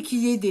j'aurais aimé qu'il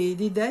y ait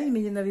des dailles, mais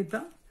il n'y en avait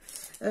pas.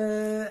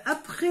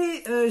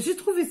 Après, j'ai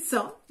trouvé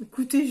ça.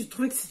 Écoutez, j'ai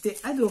trouvé que c'était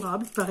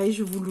adorable. Pareil,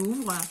 je vous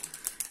l'ouvre.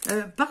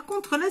 Par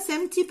contre, là, c'est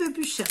un petit peu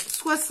plus cher.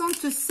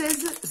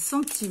 76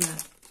 centimes.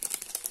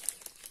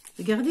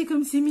 Regardez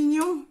comme c'est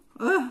mignon.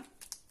 Oh,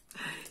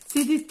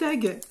 c'est des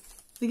tags.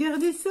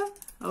 Regardez ça.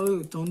 Oh,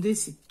 attendez,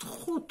 c'est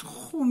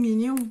trop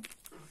mignon.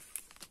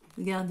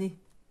 Regardez.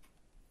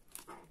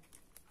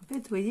 En fait,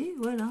 vous voyez,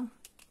 voilà.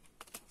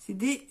 C'est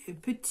des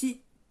petits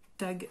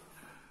tags.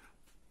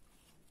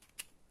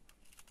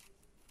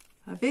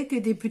 Avec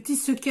des petits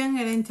sequins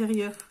à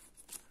l'intérieur.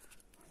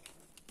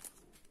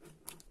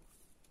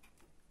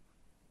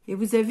 Et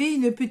vous avez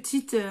un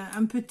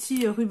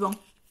petit ruban.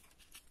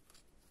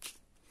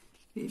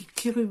 Les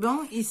petits rubans,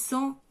 ils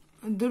sont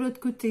de l'autre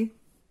côté.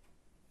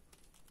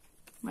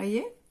 Vous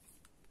voyez?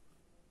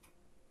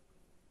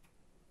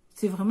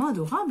 C'est vraiment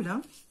adorable,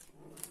 hein?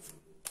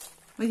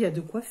 Il y a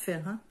de quoi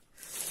faire, hein?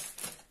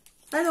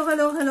 Alors,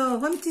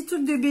 un petit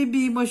truc de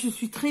bébé. Moi, je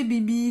suis très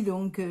bébé,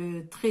 donc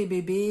très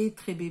bébé.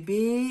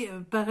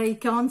 Pareil,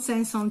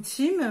 45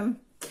 centimes.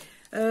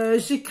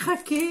 J'ai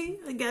craqué.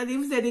 Regardez,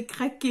 vous allez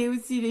craquer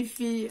aussi, les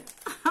filles.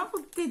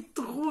 C'est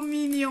trop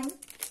mignon.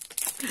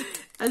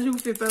 Ah, je vous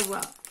fais pas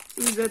voir.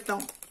 Je vous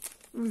attends.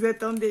 Vous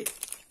attendez.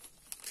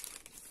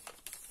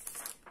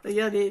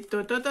 Regardez.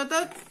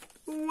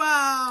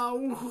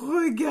 Waouh!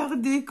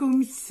 Regardez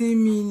comme c'est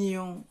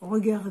mignon.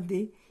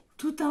 Regardez.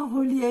 Tout en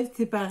relief,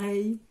 c'est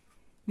pareil.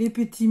 Les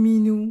petits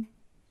minous.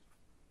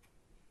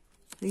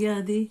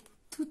 Regardez.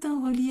 Tout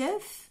en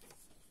relief.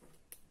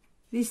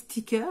 Les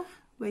stickers.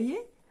 Voyez?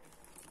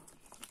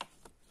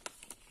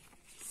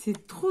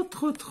 C'est trop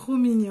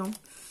mignon.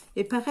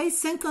 Et pareil,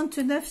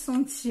 59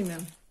 centimes.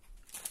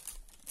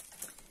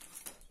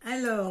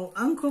 Alors,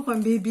 encore un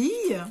baby.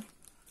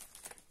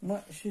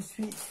 Moi, je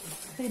suis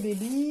très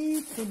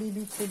baby.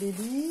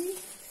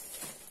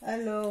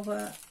 Alors,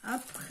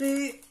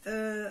 après,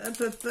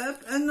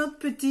 un autre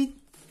petit,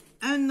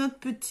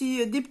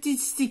 des petits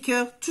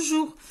stickers,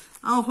 toujours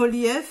en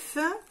relief.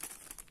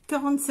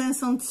 45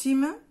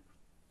 centimes.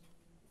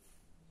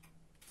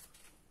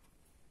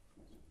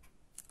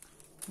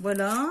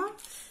 Voilà.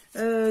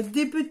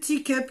 Des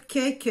petits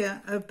cupcakes,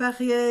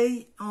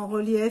 pareil, en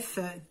relief,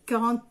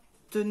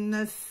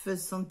 49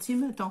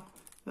 centimes. Attends,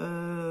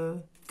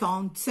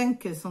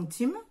 45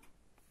 centimes.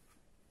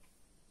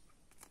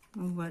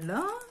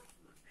 Voilà.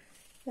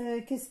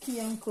 Qu'est-ce qu'il y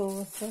a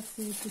encore? Ça,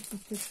 c'est des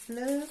petites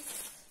fleurs.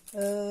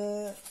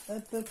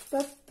 Hop, hop,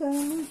 hop.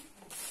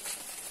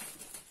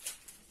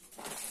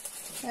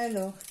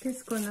 Alors,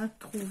 qu'est-ce qu'on a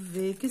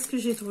trouvé? Qu'est-ce que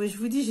j'ai trouvé? Je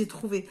vous dis, j'ai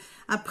trouvé.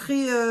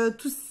 Après,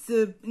 tous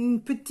des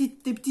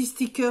petits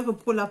stickers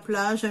pour la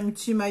plage, un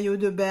petit maillot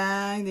de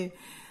bain, des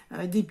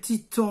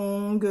petits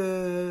tongs,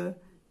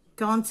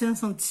 45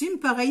 centimes.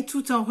 Pareil,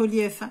 tout en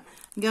relief. Hein.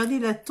 Regardez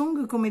la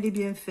tongue, comme elle est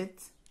bien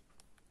faite.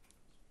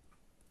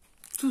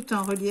 Tout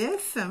en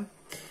relief.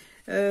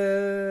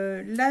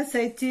 Là, ça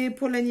a été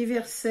pour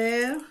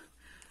l'anniversaire.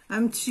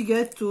 Un petit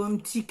gâteau, un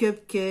petit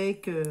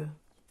cupcake.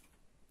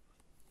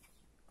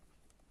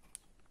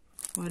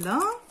 Voilà.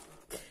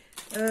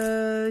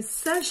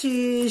 Ça,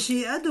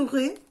 j'ai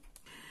adoré.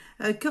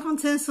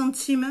 45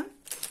 centimes.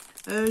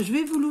 Je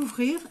vais vous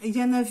l'ouvrir. Il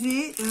y en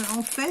avait,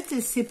 en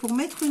fait, c'est pour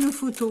mettre une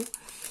photo.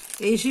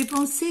 Et j'ai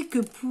pensé que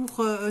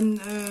pour un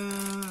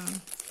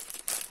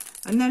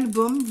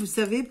album, vous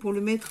savez, pour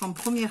le mettre en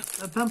première,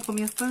 pas en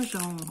première page,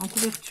 en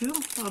couverture,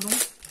 pardon.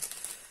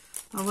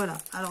 Alors, voilà.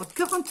 Alors,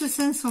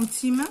 45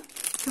 centimes.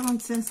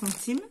 45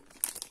 centimes.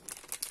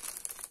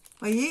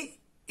 Voyez.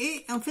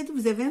 Et en fait,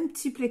 vous avez un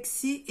petit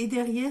plexi et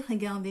derrière,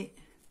 regardez.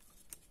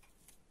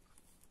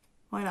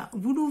 Voilà,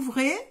 vous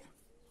l'ouvrez.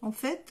 En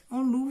fait,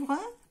 on l'ouvre.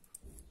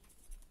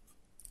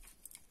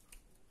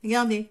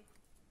 Regardez.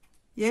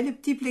 Il y a le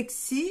petit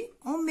plexi.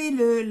 On met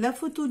la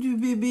photo du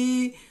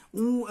bébé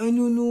ou un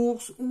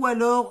nounours ou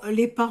alors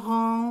les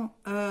parents.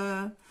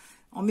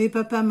 On met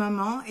papa,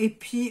 maman et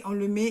puis on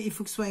le met. Il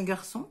faut que ce soit un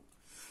garçon.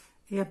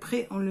 Et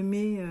après, on le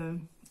met.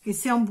 Et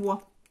c'est en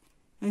bois.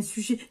 Un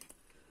sujet.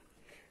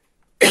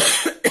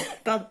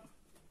 Pardon.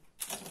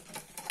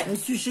 Un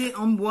sujet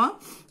en bois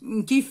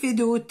qui fait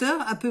de hauteur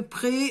à peu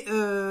près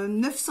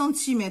 9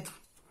 cm.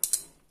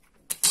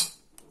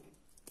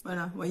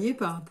 Voilà, vous voyez,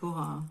 par rapport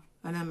à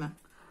la main.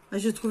 Là,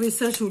 j'ai trouvé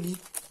ça joli.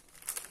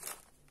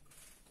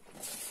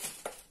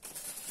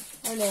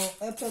 Alors,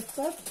 hop, hop,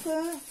 hop.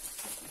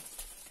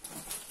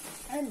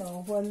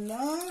 Alors,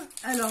 voilà.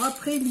 Alors,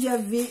 après, il y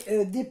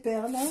avait des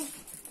perles.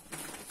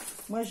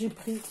 Moi, j'ai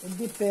pris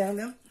des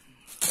perles.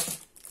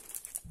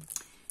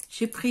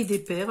 J'ai pris des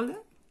perles.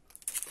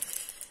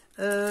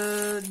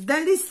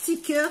 Dans les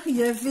stickers, il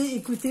y avait,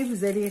 écoutez,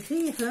 vous allez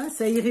rire, hein,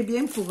 ça irait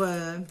bien pour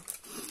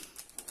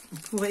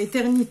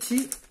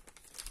Eternity.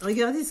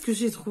 Regardez ce que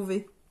j'ai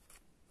trouvé.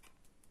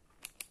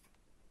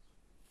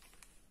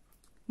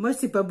 Moi,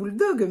 c'est pas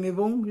Bulldog, mais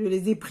bon, je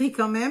les ai pris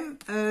quand même.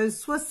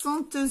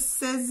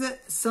 76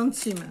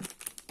 centimes.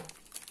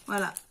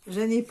 Voilà,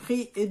 j'en ai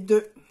pris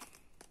 2.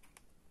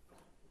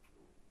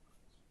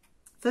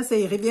 Ça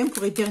irait bien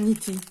pour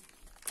Eternity.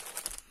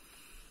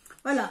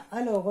 Voilà,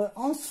 alors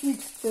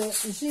ensuite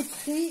j'ai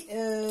pris,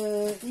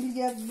 il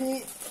y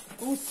avait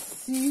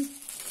aussi,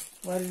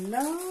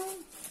 voilà,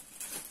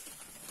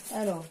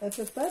 alors, hop,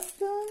 hop,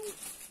 hop,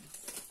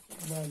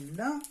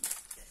 voilà,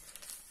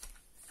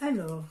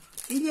 alors,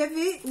 il y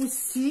avait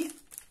aussi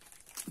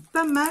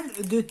pas mal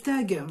de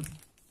tags,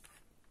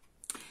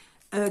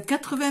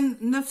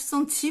 89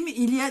 centimes,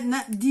 il y en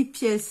a 10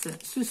 pièces,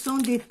 ce sont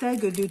des tags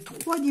de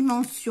 3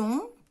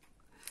 dimensions,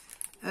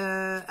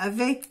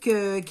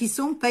 qui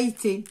sont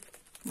pailletés.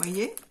 Vous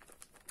voyez?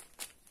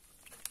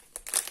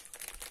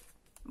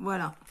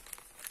 Voilà.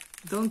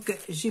 Donc,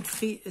 j'ai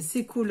pris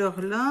ces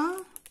couleurs-là.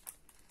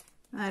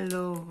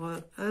 Alors,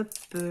 hop,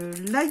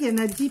 là, il y en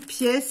a 10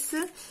 pièces.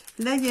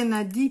 Là, il y en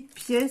a 10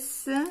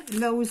 pièces.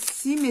 Là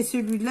aussi, mais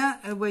celui-là,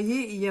 vous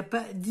voyez, il n'y a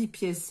pas 10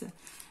 pièces.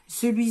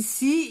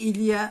 Celui-ci,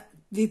 il y a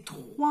les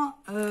trois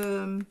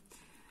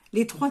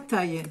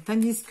tailles.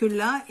 Tandis que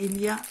là,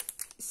 il y a,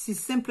 c'est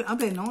simple. Ah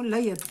ben non,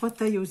 là, il y a 3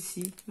 tailles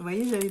aussi. Vous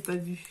voyez, j'avais pas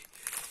vu.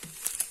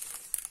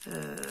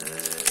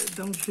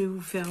 Donc je vais vous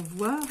faire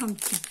voir un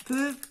petit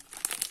peu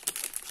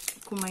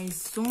comment ils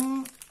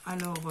sont.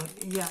 Alors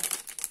il y a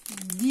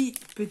 10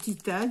 petits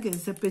tags,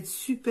 ça peut être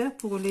super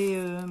pour les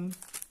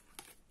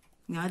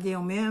regardez,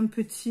 on met un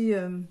petit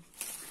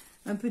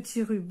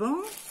ruban.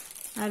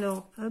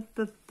 Alors hop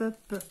hop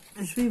hop,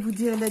 je vais vous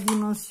dire la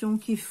dimension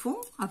qu'ils font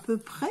à peu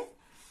près.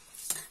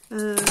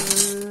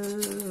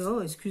 Oh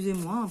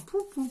excusez-moi.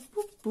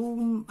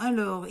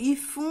 Alors ils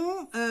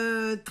font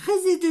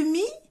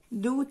 13,5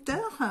 de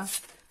hauteur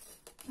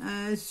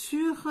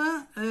sur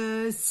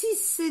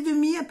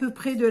 6,5 à peu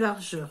près de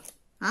largeur.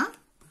 Hein?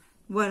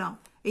 Voilà.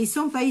 Et ils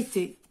sont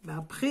pailletés. Ben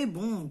après,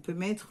 bon, on peut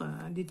mettre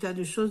des tas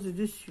de choses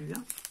dessus.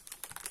 Hein.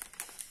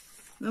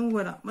 Donc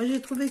voilà. Moi, j'ai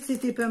trouvé que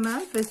c'était pas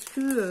mal parce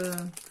que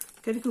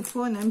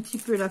quelquefois, on a un petit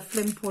peu la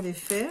flemme pour les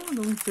faire.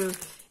 Donc,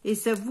 et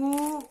ça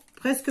vaut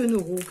presque 1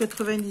 euro,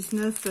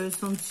 99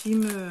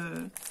 centimes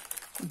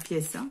une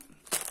pièce. Hein.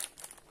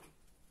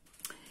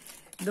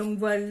 Donc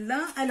voilà.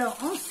 Alors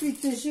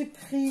ensuite j'ai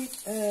pris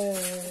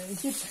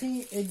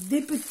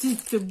des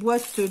petites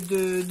boîtes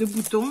de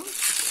boutons.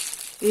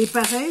 Et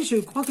pareil, je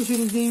crois que je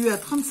les ai eu à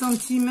 30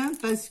 centimes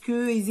parce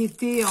que ils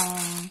étaient à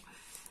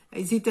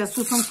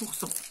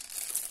 60%.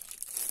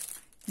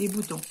 Les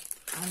boutons.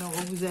 Alors,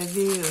 vous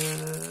avez...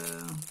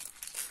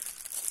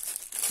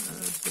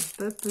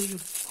 je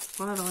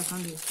crois... Alors,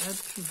 attendez. Hop,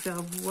 je vais vous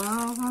faire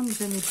voir.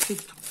 J'en ai pris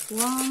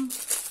 3.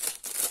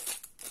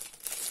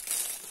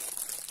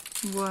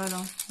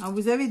 Voilà. Alors,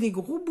 vous avez des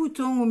gros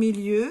boutons au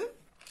milieu.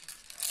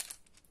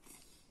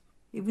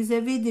 Et vous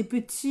avez des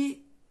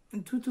petits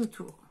tout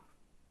autour.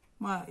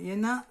 Voilà. Il y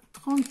en a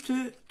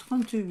 38.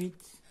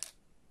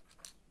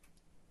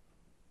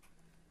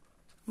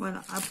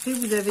 Voilà. Après,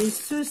 vous avez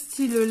ce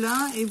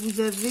style-là et vous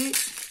avez... De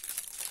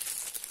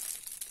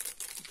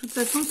toute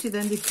façon, c'est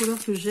dans des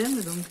couleurs que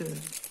j'aime, donc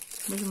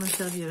moi, je m'en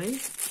servirai.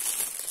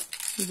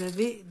 Vous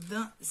avez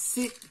dans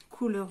ces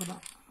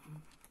couleurs-là.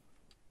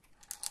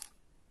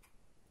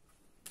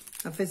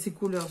 Enfin, ces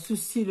couleurs, ce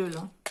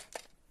style-là.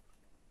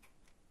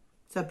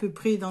 C'est à peu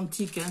près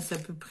identique, hein, c'est à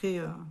peu près...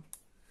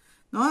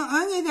 Non,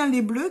 un est dans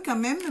les bleus quand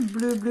même,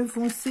 bleu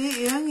foncé,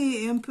 et un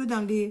est un peu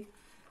dans les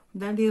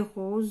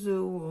roses,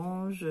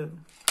 oranges.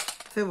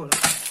 Enfin, voilà.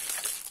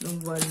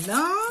 Donc,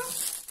 voilà.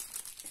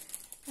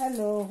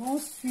 Alors,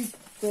 ensuite,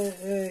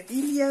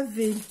 il y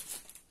avait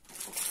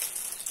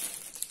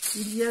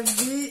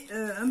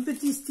un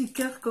petit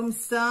sticker comme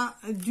ça,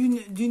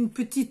 d'une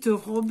petite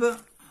robe.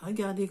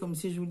 Regardez comme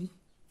c'est joli.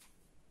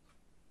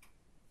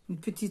 Une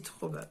petite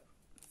robe.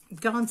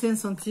 45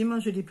 centimes,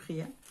 je l'ai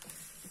pris. Hein.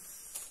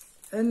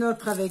 Un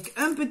autre avec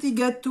un petit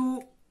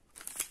gâteau,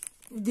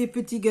 des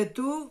petits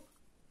gâteaux,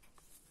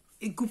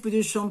 et coupe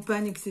de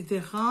champagne,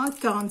 etc.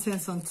 45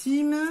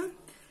 centimes.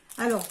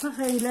 Alors,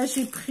 pareil, là,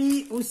 j'ai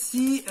pris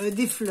aussi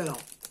des fleurs.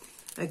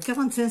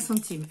 45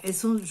 centimes. Elles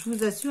sont, je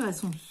vous assure, elles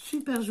sont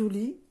super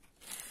jolies.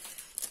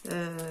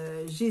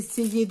 J'ai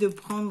essayé de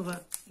prendre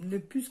le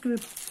plus que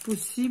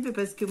possible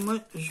parce que moi,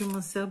 je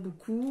m'en sers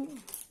beaucoup.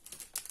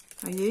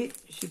 Vous voyez,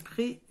 j'ai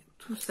pris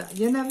tout ça.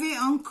 Il y en avait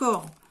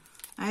encore.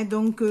 Hein,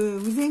 donc,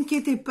 vous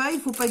inquiétez pas. Il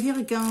ne faut pas dire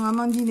quand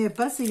Amandine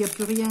passe, il n'y a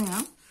plus rien.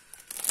 Hein.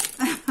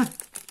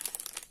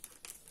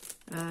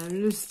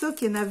 Le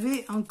stock, il y en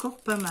avait encore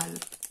pas mal.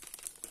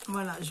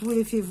 Voilà, je vous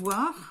les fais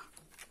voir.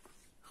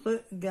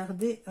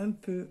 Regardez un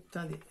peu.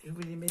 Attendez, je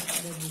vais les mettre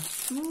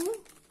là-dessous.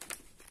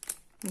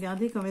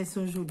 Regardez comme elles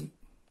sont jolies.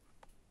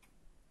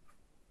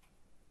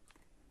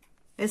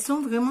 Elles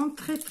sont vraiment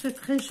très, très,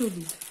 très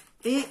jolies.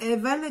 Et elles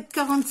valent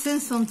 45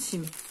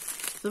 centimes.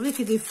 C'est vrai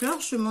que des fleurs,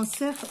 je m'en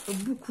sers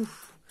beaucoup.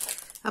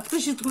 Après,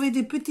 j'ai trouvé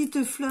des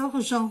petites fleurs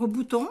genre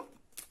bouton.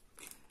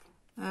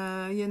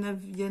 Il y en a,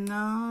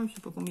 je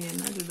sais pas combien il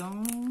y en a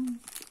dedans.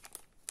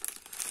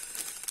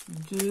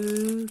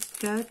 2,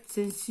 4,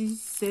 5,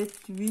 6, 7,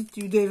 8,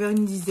 il doit y avoir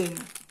une dizaine.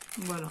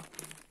 Voilà.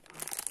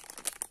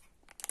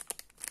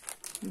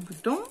 Le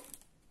bouton.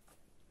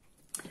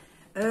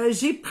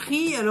 J'ai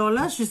pris, alors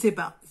là, je sais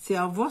pas. C'est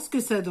à voir ce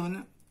que ça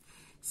donne.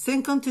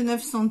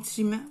 59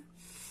 centimes.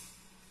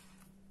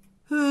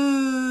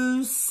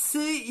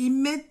 Ils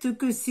mettent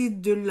que c'est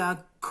de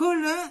la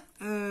colle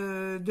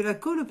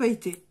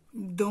pailletée.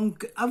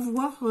 Donc, à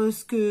voir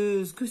ce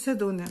que ça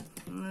donne.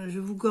 Je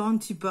vous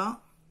garantis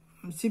pas.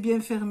 C'est bien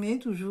fermé,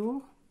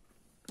 toujours.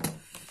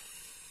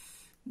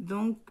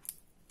 Donc,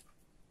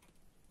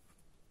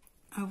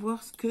 à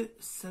voir ce que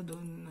ça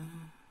donne.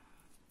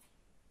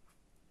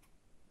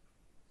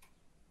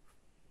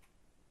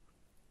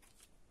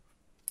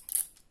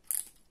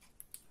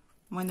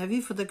 À mon avis,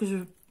 il faudrait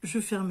que je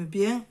ferme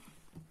bien.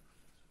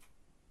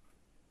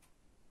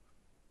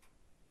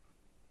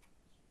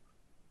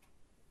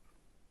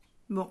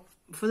 Bon,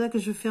 il faudra que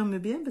je ferme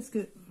bien parce que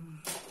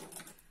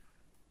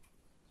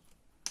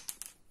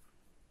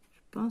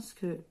je pense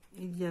que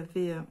il y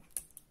avait...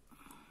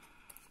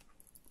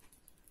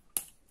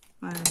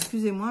 Voilà,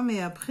 excusez-moi,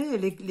 mais après,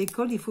 les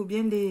cols, il faut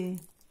bien les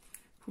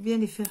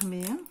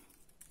fermer. Hein.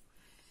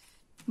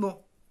 Bon,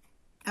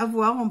 à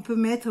voir, on peut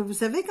mettre... Vous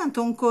savez, quand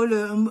on colle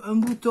un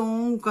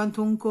bouton ou quand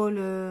on colle...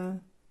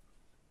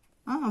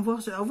 hein, à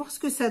voir ce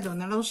que ça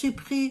donne. Alors, j'ai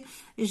pris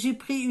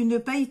une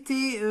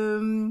pailletée...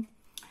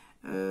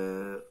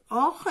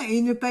 or et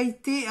une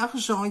pailletée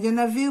argent. Il y en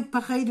avait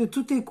pareil de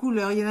toutes les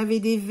couleurs. Il y en avait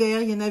des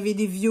verts, il y en avait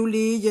des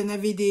violets, il y en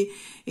avait des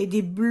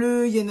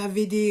bleus, il y en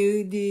avait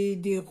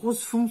des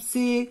roses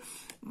foncés.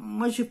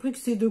 Moi, j'ai pris que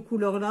ces deux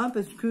couleurs-là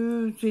parce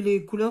que c'est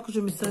les couleurs que je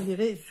me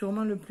servirai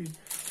sûrement le plus.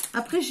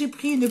 Après, j'ai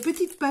pris une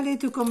petite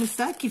palette comme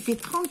ça qui fait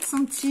 30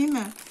 centimes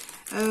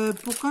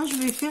pour quand je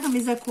vais faire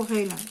mes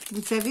aquarelles.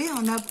 Vous savez,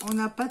 on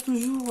n'a pas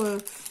toujours...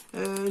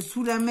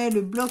 sous la main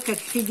le bloc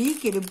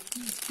acrylique et le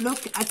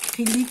bloc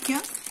acrylique,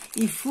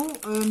 il faut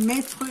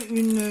mettre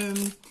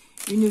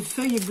une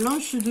feuille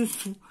blanche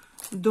dessous.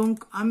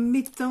 Donc en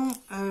mettant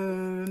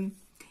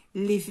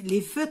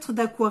les feutres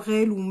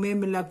d'aquarelle ou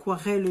même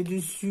l'aquarelle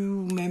dessus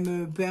ou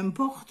même peu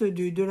importe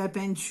de la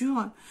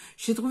peinture,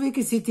 j'ai trouvé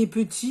que c'était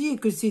petit et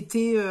que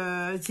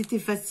c'était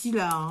facile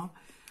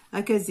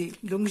à caser.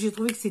 Donc j'ai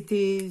trouvé que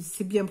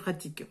c'est bien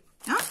pratique.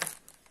 Hein?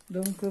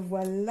 Donc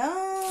voilà.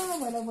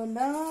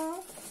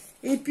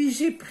 Et puis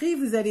j'ai pris,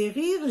 vous allez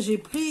rire, j'ai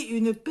pris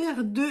une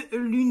paire de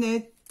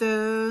lunettes.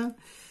 lunettes.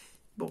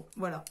 Bon,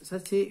 voilà, ça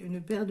c'est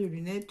une paire de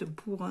lunettes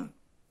pour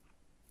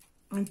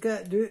un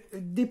cas de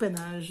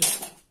dépannage.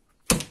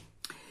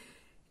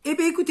 Eh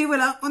bien, écoutez,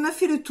 voilà, on a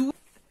fait le tour.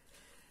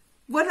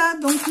 Voilà,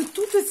 donc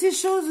toutes ces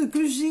choses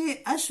que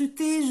j'ai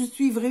achetées, je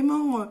suis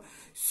vraiment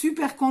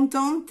super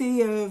contente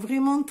et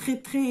vraiment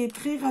très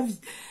ravie.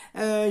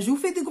 Je vous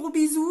fais de gros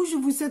bisous, je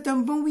vous souhaite un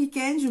bon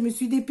week-end. Je me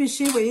suis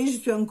dépêchée, vous voyez, je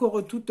suis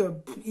encore toute,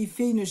 il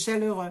fait une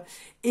chaleur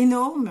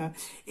énorme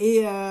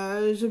et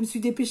je me suis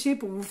dépêchée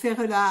pour vous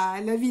faire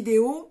la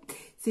vidéo.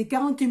 C'est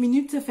 40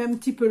 minutes, ça fait un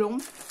petit peu long.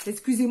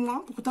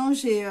 Excusez-moi, pourtant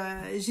j'ai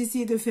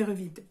essayé de faire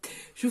vite.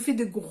 Je vous fais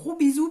de gros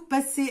bisous,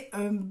 passez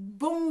un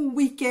bon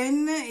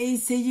week-end et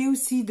essayez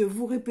aussi de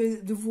vous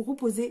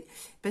reposer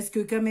parce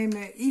que quand même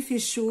il fait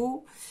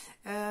chaud.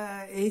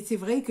 Et c'est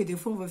vrai que des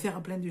fois on veut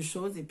faire plein de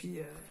choses et puis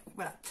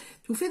voilà.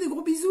 Je vous fais de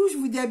gros bisous, je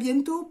vous dis à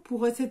bientôt.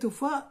 Pour cette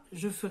fois,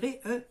 je ferai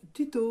un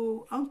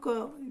tuto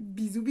encore.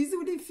 Bisous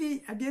les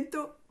filles, à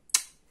bientôt.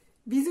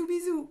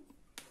 Bisous.